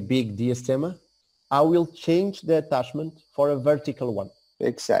very big diastema, I will change the attachment for a vertical one.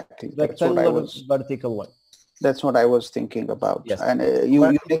 Exactly. Rectangular vertical one. That's what I was thinking about. Yes. And you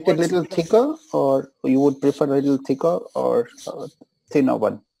make it a little thicker, or you would prefer a little thicker or thinner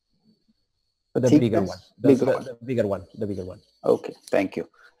one? The bigger one. The bigger one. The bigger one. Okay, thank you.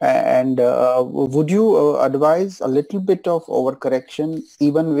 And would you advise a little bit of overcorrection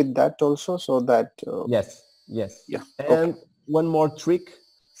even with that also, so that... Yes. Yeah. And one more trick.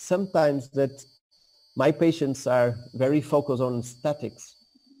 Sometimes that my patients are very focused on aesthetics,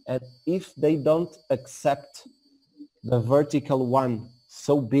 and if they don't accept the vertical one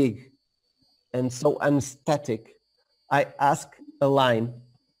so big and so anesthetic, I ask a line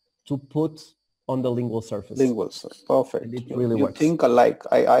to put on the lingual surface. Lingual surface, perfect. And it really works. You think alike.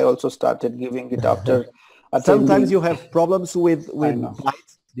 I also started giving it after. Sometimes you have problems with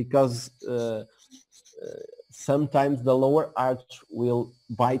bites because sometimes the lower arch will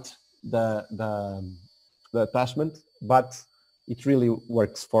bite the attachment, but it really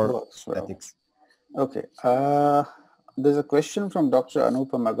works for aesthetics. Okay. There's a question from Dr.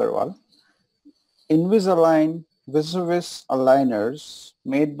 Anupam Agarwal. Invisalign vis-a-vis aligners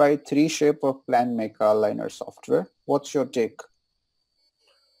made by 3Shape of Planmaker aligner software. What's your take?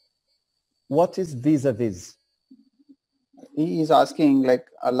 What is vis-a-vis? He is asking like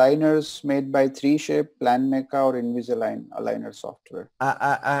aligners made by 3Shape, Planmaker or Invisalign aligner software.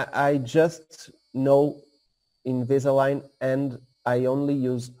 I just know Invisalign and I only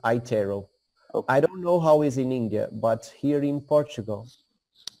use iTero. Okay. I don't know how it's in India, but here in Portugal,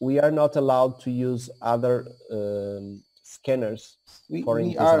 we are not allowed to use other scanners. We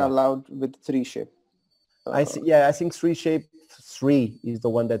are allowed with 3Shape. I think 3Shape 3 is the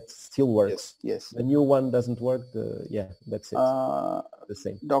one that still works. Yes. The new one doesn't work. That's it. The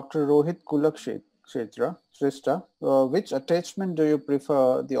same. Dr. Rohit Kulakshetra, which attachment do you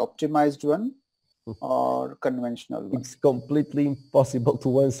prefer, the optimized one or conventional one? It's completely impossible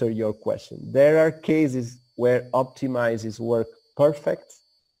to answer your question. There are cases where optimizes work perfect,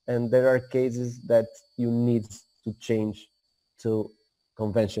 and there are cases that you need to change to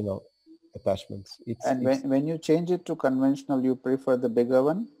conventional attachments. When you change it to conventional, you prefer the bigger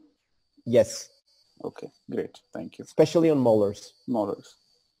one? Yes. Okay, great. Thank you. Especially on molars.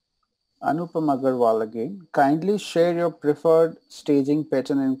 Anupam Agarwal again. Kindly share your preferred staging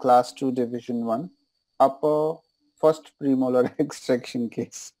pattern in class 2 division 1, upper first premolar extraction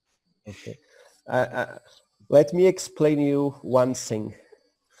case. Okay. Let me explain you one thing.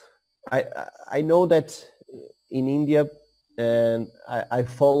 I know that in India, and I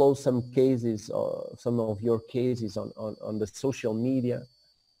follow some cases, or some of your cases on the social media,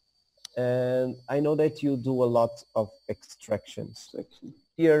 and I know that you do a lot of extractions.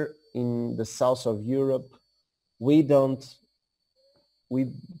 Here in the south of Europe, I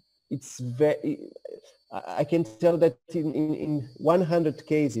can tell that in 100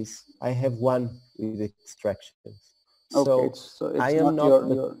 cases, I have one with extractions. Okay, so I am not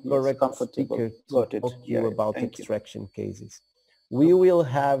the correct speaker to talk to you about extraction cases. We will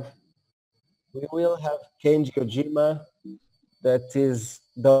have Kenji Ojima, that is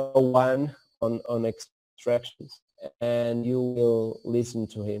the one on extractions, and you will listen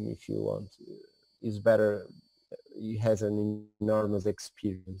to him if you want. He's better. He has an enormous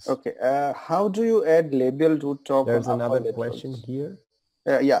experience. Okay. How do you add labial root talk? There's another question here.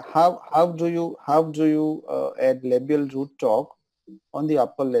 How do you add labial root talk on the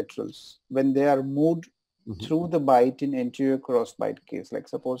upper laterals when they are moved through the bite in anterior cross bite case? Like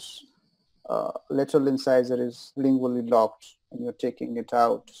suppose lateral incisor is lingually locked and you're taking it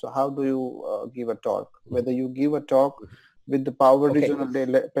out. So how do you give a torque? Whether you give a torque with the power region on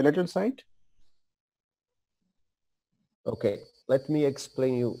the palatal side? Okay, let me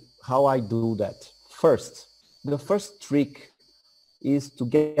explain you how I do that. First, the first trick is to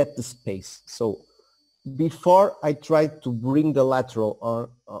get the space. So before I try to bring the lateral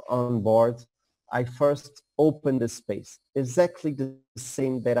on board, I first open the space, exactly the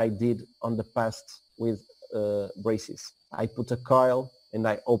same that I did on the past with braces. I put a coil and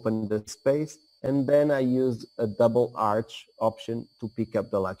I open the space, and then I use a double arch option to pick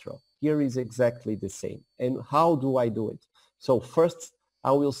up the lateral. Here is exactly the same. And how do I do it? So first,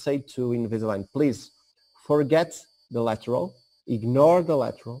 I will say to Invisalign, please forget the lateral, ignore the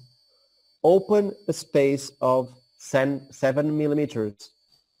lateral, open a space of 7 millimeters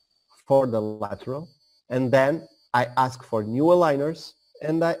for the lateral, and then I ask for new aligners,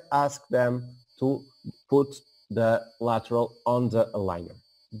 and I ask them to put the lateral on the aligner.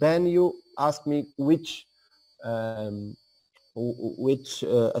 Then you ask me which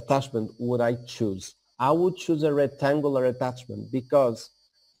attachment would I choose. I would choose a rectangular attachment because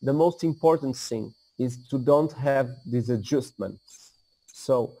the most important thing is to don't have these adjustments.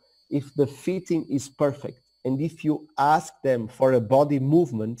 So if the fitting is perfect and if you ask them for a body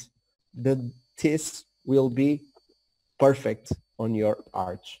movement, the teeth will be perfect on your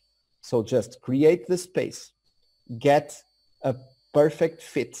arch. So just create the space, get a perfect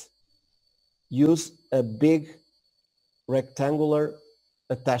fit, use a big rectangular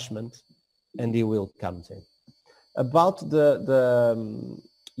attachment, and it will come in. About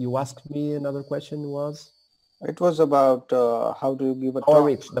you asked me another question was? It was about how do you give a power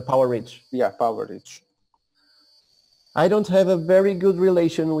reach, the power reach. Yeah, power reach. I don't have a very good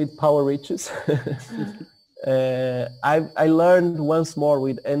relation with power reaches. I learned once more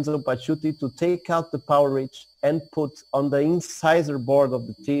with Enzo Paciuti to take out the power reach and put on the incisor board of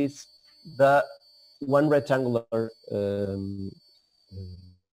the teeth the one rectangular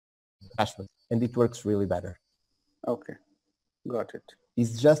attachment, and it works really better. Okay, got it.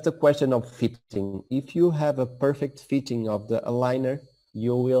 It's just a question of fitting. If you have a perfect fitting of the aligner,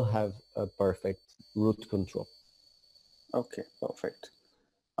 you will have a perfect root control. Okay, perfect.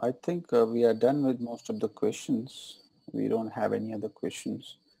 I think we are done with most of the questions. We don't have any other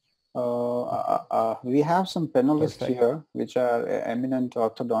questions. We have some panelists here, which are eminent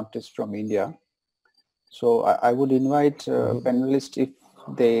orthodontists from India. So I would invite panelists if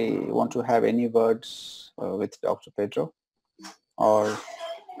they want to have any words with Dr. Pedro or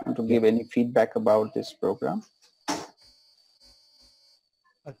to give any feedback about this program.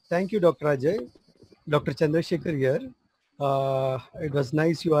 Thank you, Dr. Ajay. Dr. Chandrasekhar here. It was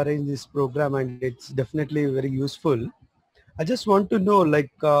nice you arranged this program and it's definitely very useful. I just want to know,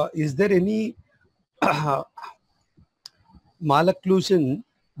 like, is there any malocclusion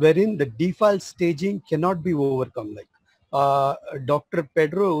wherein the default staging cannot be overcome? Like Dr.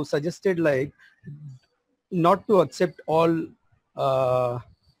 Pedro suggested, like, not to accept all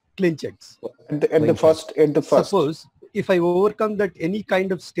clean checks. At the first. Suppose if I overcome that any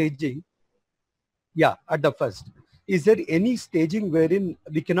kind of staging, yeah, at the first, is there any staging wherein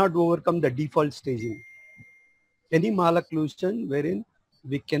we cannot overcome the default staging? Any malocclusion wherein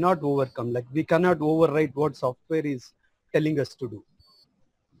we cannot overcome, like we cannot override what software is telling us to do?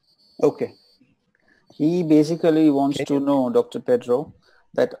 Okay. He basically wants to know, Dr. Pedro,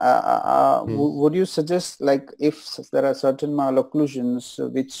 that would you suggest, like, if there are certain malocclusions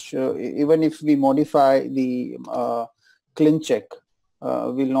which even if we modify the clean check,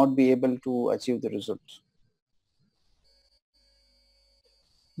 will not be able to achieve the results?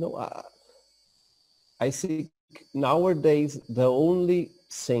 No, I think nowadays the only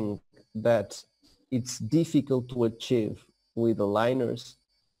thing that it's difficult to achieve with aligners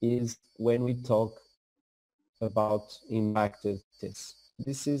is when we talk about impacted teeth.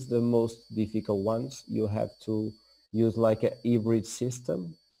 This is the most difficult ones. You have to use like a hybrid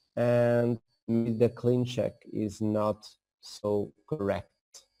system, and the clean check is not so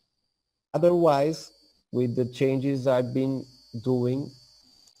correct. Otherwise, with the changes I've been doing,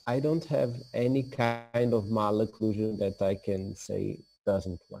 I don't have any kind of malocclusion that I can say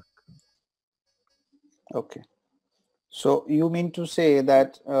doesn't work. Okay. So you mean to say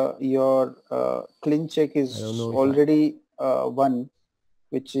that your clean check is already one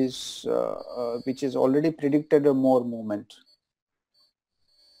which is already predicted a more movement?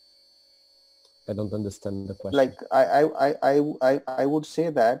 I don't understand the question. Like I would say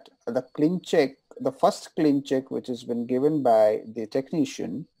that the clean check, the first clean check which has been given by the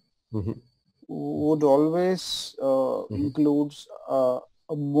technician, would always includes a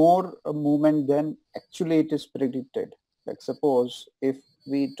more movement than actually it is predicted. Like suppose if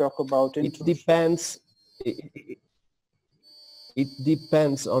we talk about it depends. It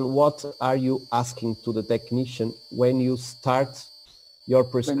depends on what are you asking to the technician when you start your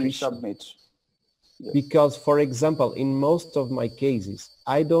prescription. When you submit. Yes. Because, for example, in most of my cases,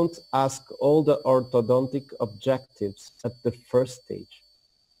 I don't ask all the orthodontic objectives at the first stage.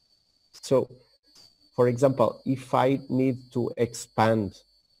 So, for example, if I need to expand,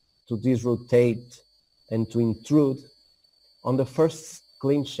 to disrotate, and to intrude, on the first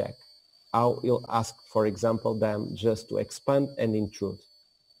clean check, I will ask, for example, them just to expand and intrude.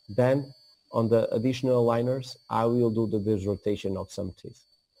 Then, on the additional aligners, I will do the disrotation of some teeth.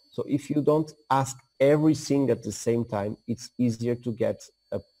 So if you don't ask everything at the same time, it's easier to get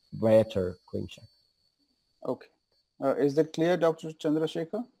a better clean check. Okay. Is that clear, Dr.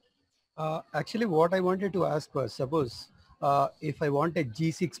 Chandrasekhar? Actually, what I wanted to ask was, suppose if I want a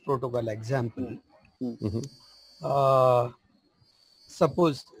G6 protocol example,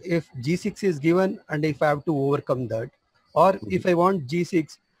 suppose if G6 is given and if I have to overcome that, or if I want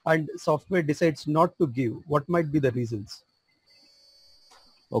G6 and software decides not to give, what might be the reasons?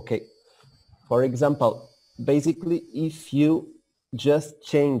 Okay. For example, basically, if you just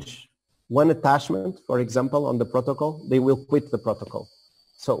change one attachment, for example, on the protocol, they will quit the protocol.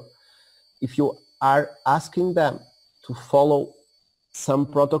 So if you are asking them to follow some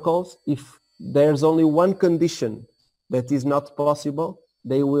protocols, if there's only one condition that is not possible,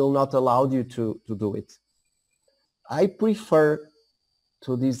 they will not allow you to do it. I prefer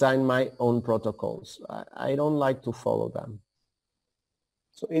to design my own protocols. I don't like to follow them.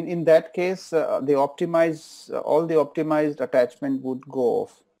 So in that case, all the optimized attachment would go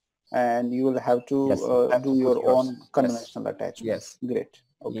off, and you will have to do your own conventional attachment. Yes. Great.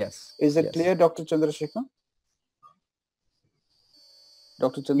 Okay. Yes. Is it clear, Dr. Chandrasekhar?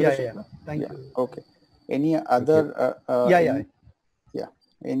 Dr. Chandrasekhar? Yeah. Thank you. Okay. Any other?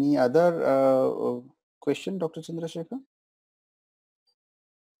 Any other question, Dr. Chandrasekhar?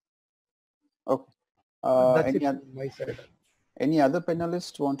 Okay. That's it from my side. Any other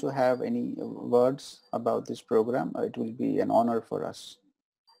panelists want to have any words about this program? It will be an honor for us.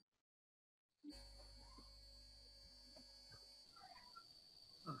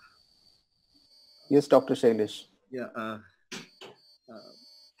 Yes, Dr. Shailesh. Yeah,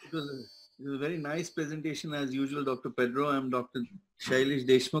 it was a very nice presentation as usual, Dr. Pedro. I'm Dr. Shailesh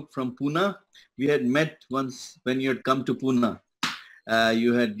Deshmukh from Pune. We had met once when you had come to Pune.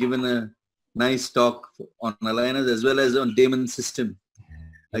 You had given a nice talk on aligners as well as on Damon system.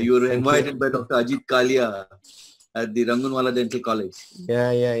 You were invited by Dr. Ajit Kalia at the Rangunwala Dental College.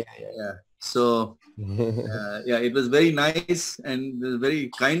 Yeah. So, yeah, it was very nice and very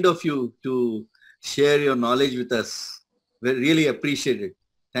kind of you to share your knowledge with us. We really appreciate it.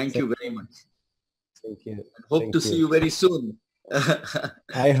 Thank you very much. Thank you. Hope to see you very soon.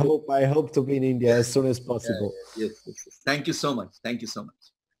 I hope to be in India as soon as possible. Yes. Thank you so much. Thank you so much.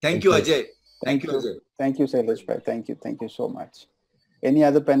 Thank you, Ajay. Thank you, Ajay. Thank you, Shailesh bhai. Thank you so much. Any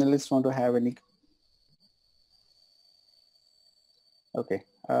other panelists want to have any? Okay.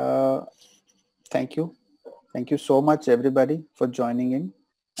 Thank you. Thank you so much, everybody, for joining in.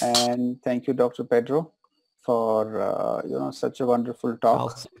 And thank you, Dr. Pedro, for such a wonderful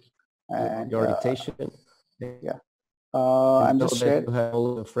talk. And your invitation. Yeah. I'm just sharing. You have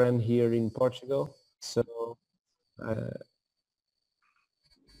a friend here in Portugal, so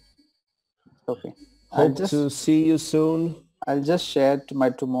okay. Hope to see you soon. I'll just share my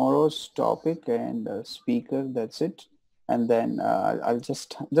tomorrow's topic and speaker. That's it. And then I'll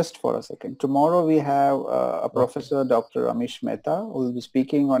just for a second. Tomorrow we have a professor, Dr. Amish Mehta, who will be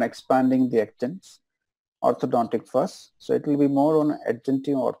speaking on expanding the adjuncts, orthodontic first. So it will be more on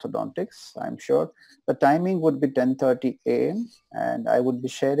adjunctive orthodontics, I'm sure. The timing would be 10:30 a.m. and I would be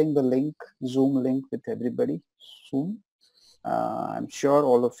sharing the link, Zoom link with everybody soon. I'm sure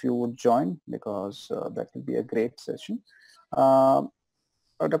all of you would join because that will be a great session.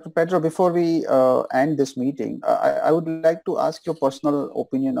 Dr. Pedro, before we end this meeting, I would like to ask your personal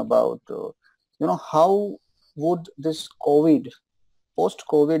opinion about, how would this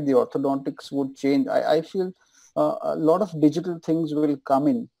post-COVID, the orthodontics would change. I feel a lot of digital things will come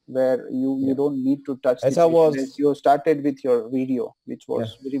in where you don't need to touch as you started with your video, which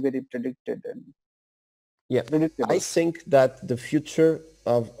was very, very predicted and predictable. I think that the future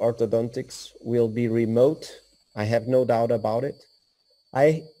of orthodontics will be remote. I have no doubt about it.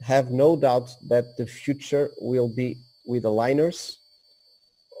 I have no doubt that the future will be with aligners.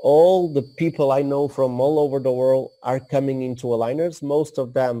 All the people I know from all over the world are coming into aligners. Most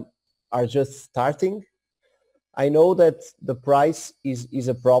of them are just starting. I know that the price is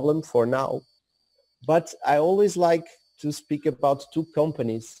a problem for now, but I always like to speak about two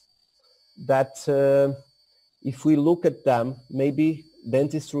companies that if we look at them, maybe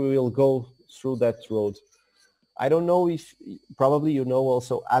dentistry will go through that road. I don't know if probably you know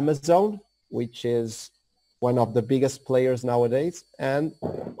also Amazon which is one of the biggest players nowadays. And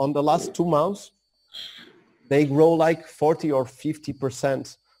on the last 2 months, they grow like 40 or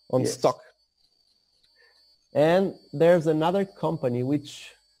 50% on stock. And there's another company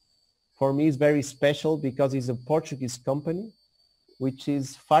which for me is very special because it's a Portuguese company, which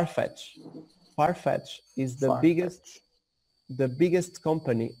is Farfetch. Farfetch is the biggest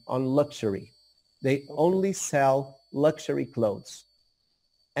company on luxury. They only sell luxury clothes.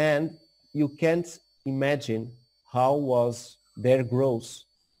 And you can't imagine how was their growth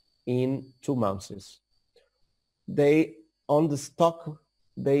in 2 months. They, on the stock,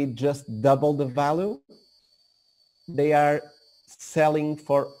 they just double the value. They are selling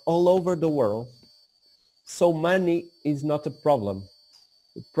for all over the world. So money is not a problem.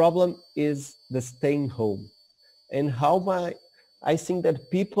 The problem is the staying home. And I think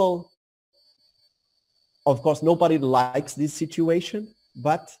that people, of course, nobody likes this situation,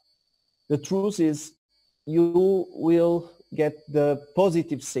 but the truth is you will get the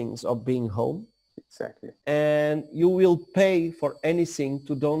positive things of being home. Exactly. And you will pay for anything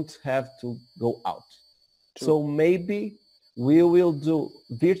to don't have to go out. True. So maybe we will do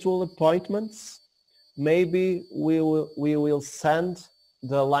virtual appointments. Maybe we will send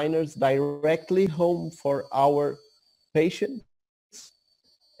the liners directly home for our patients.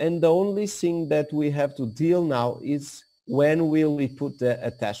 And the only thing that we have to deal now is when will we put the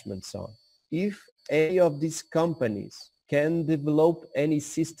attachments on. If any of these companies can develop any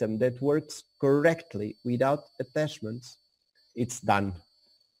system that works correctly without attachments, it's done.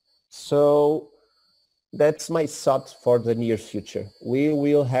 So that's my thought for the near future. We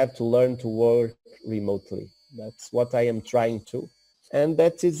will have to learn to work remotely. That's what I am trying to. And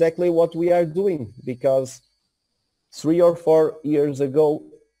that's exactly what we are doing, because 3 or 4 years ago,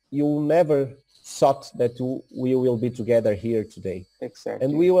 you never thought that we will be together here today. Exactly.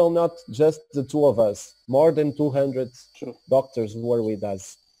 And we will not just the two of us, more than 200 doctors were with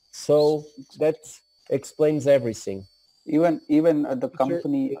us. So that explains everything. Even at the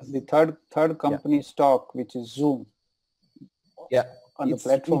company, the third company stock, which is Zoom. Yeah. On the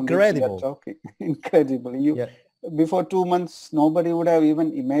platform incredible. We are talking. Incredible. Before 2 months, nobody would have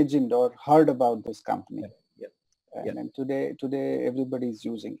even imagined or heard about this company. And today everybody is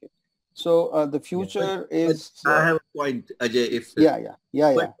using it. So the future is... I have a point, Ajay. If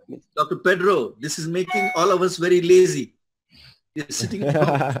Please. Dr. Pedro, this is making all of us very lazy. You're sitting at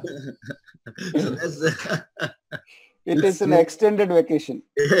home. It is an extended vacation.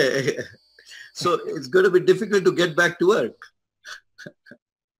 So it's going to be difficult to get back to work.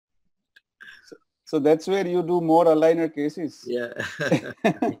 So that's where you do more aligner cases. Yeah.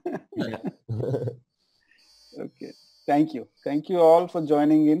 Okay. Thank you. Thank you all for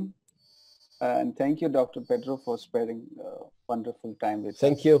joining in. And thank you, Dr. Pedro, for sparing wonderful time with us.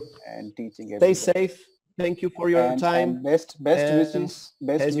 Thank you. And teaching everybody. Stay safe. Thank you for your time. And best wishes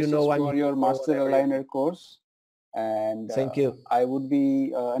for your Master Aligner course. And thank you. I would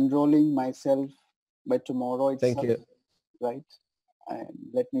be enrolling myself by tomorrow itself. Thank you. Right. And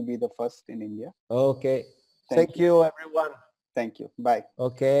let me be the first in India. Okay. Thank you, everyone. Thank you. Bye.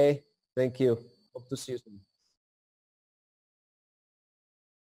 Okay. Thank you. Hope to see you soon.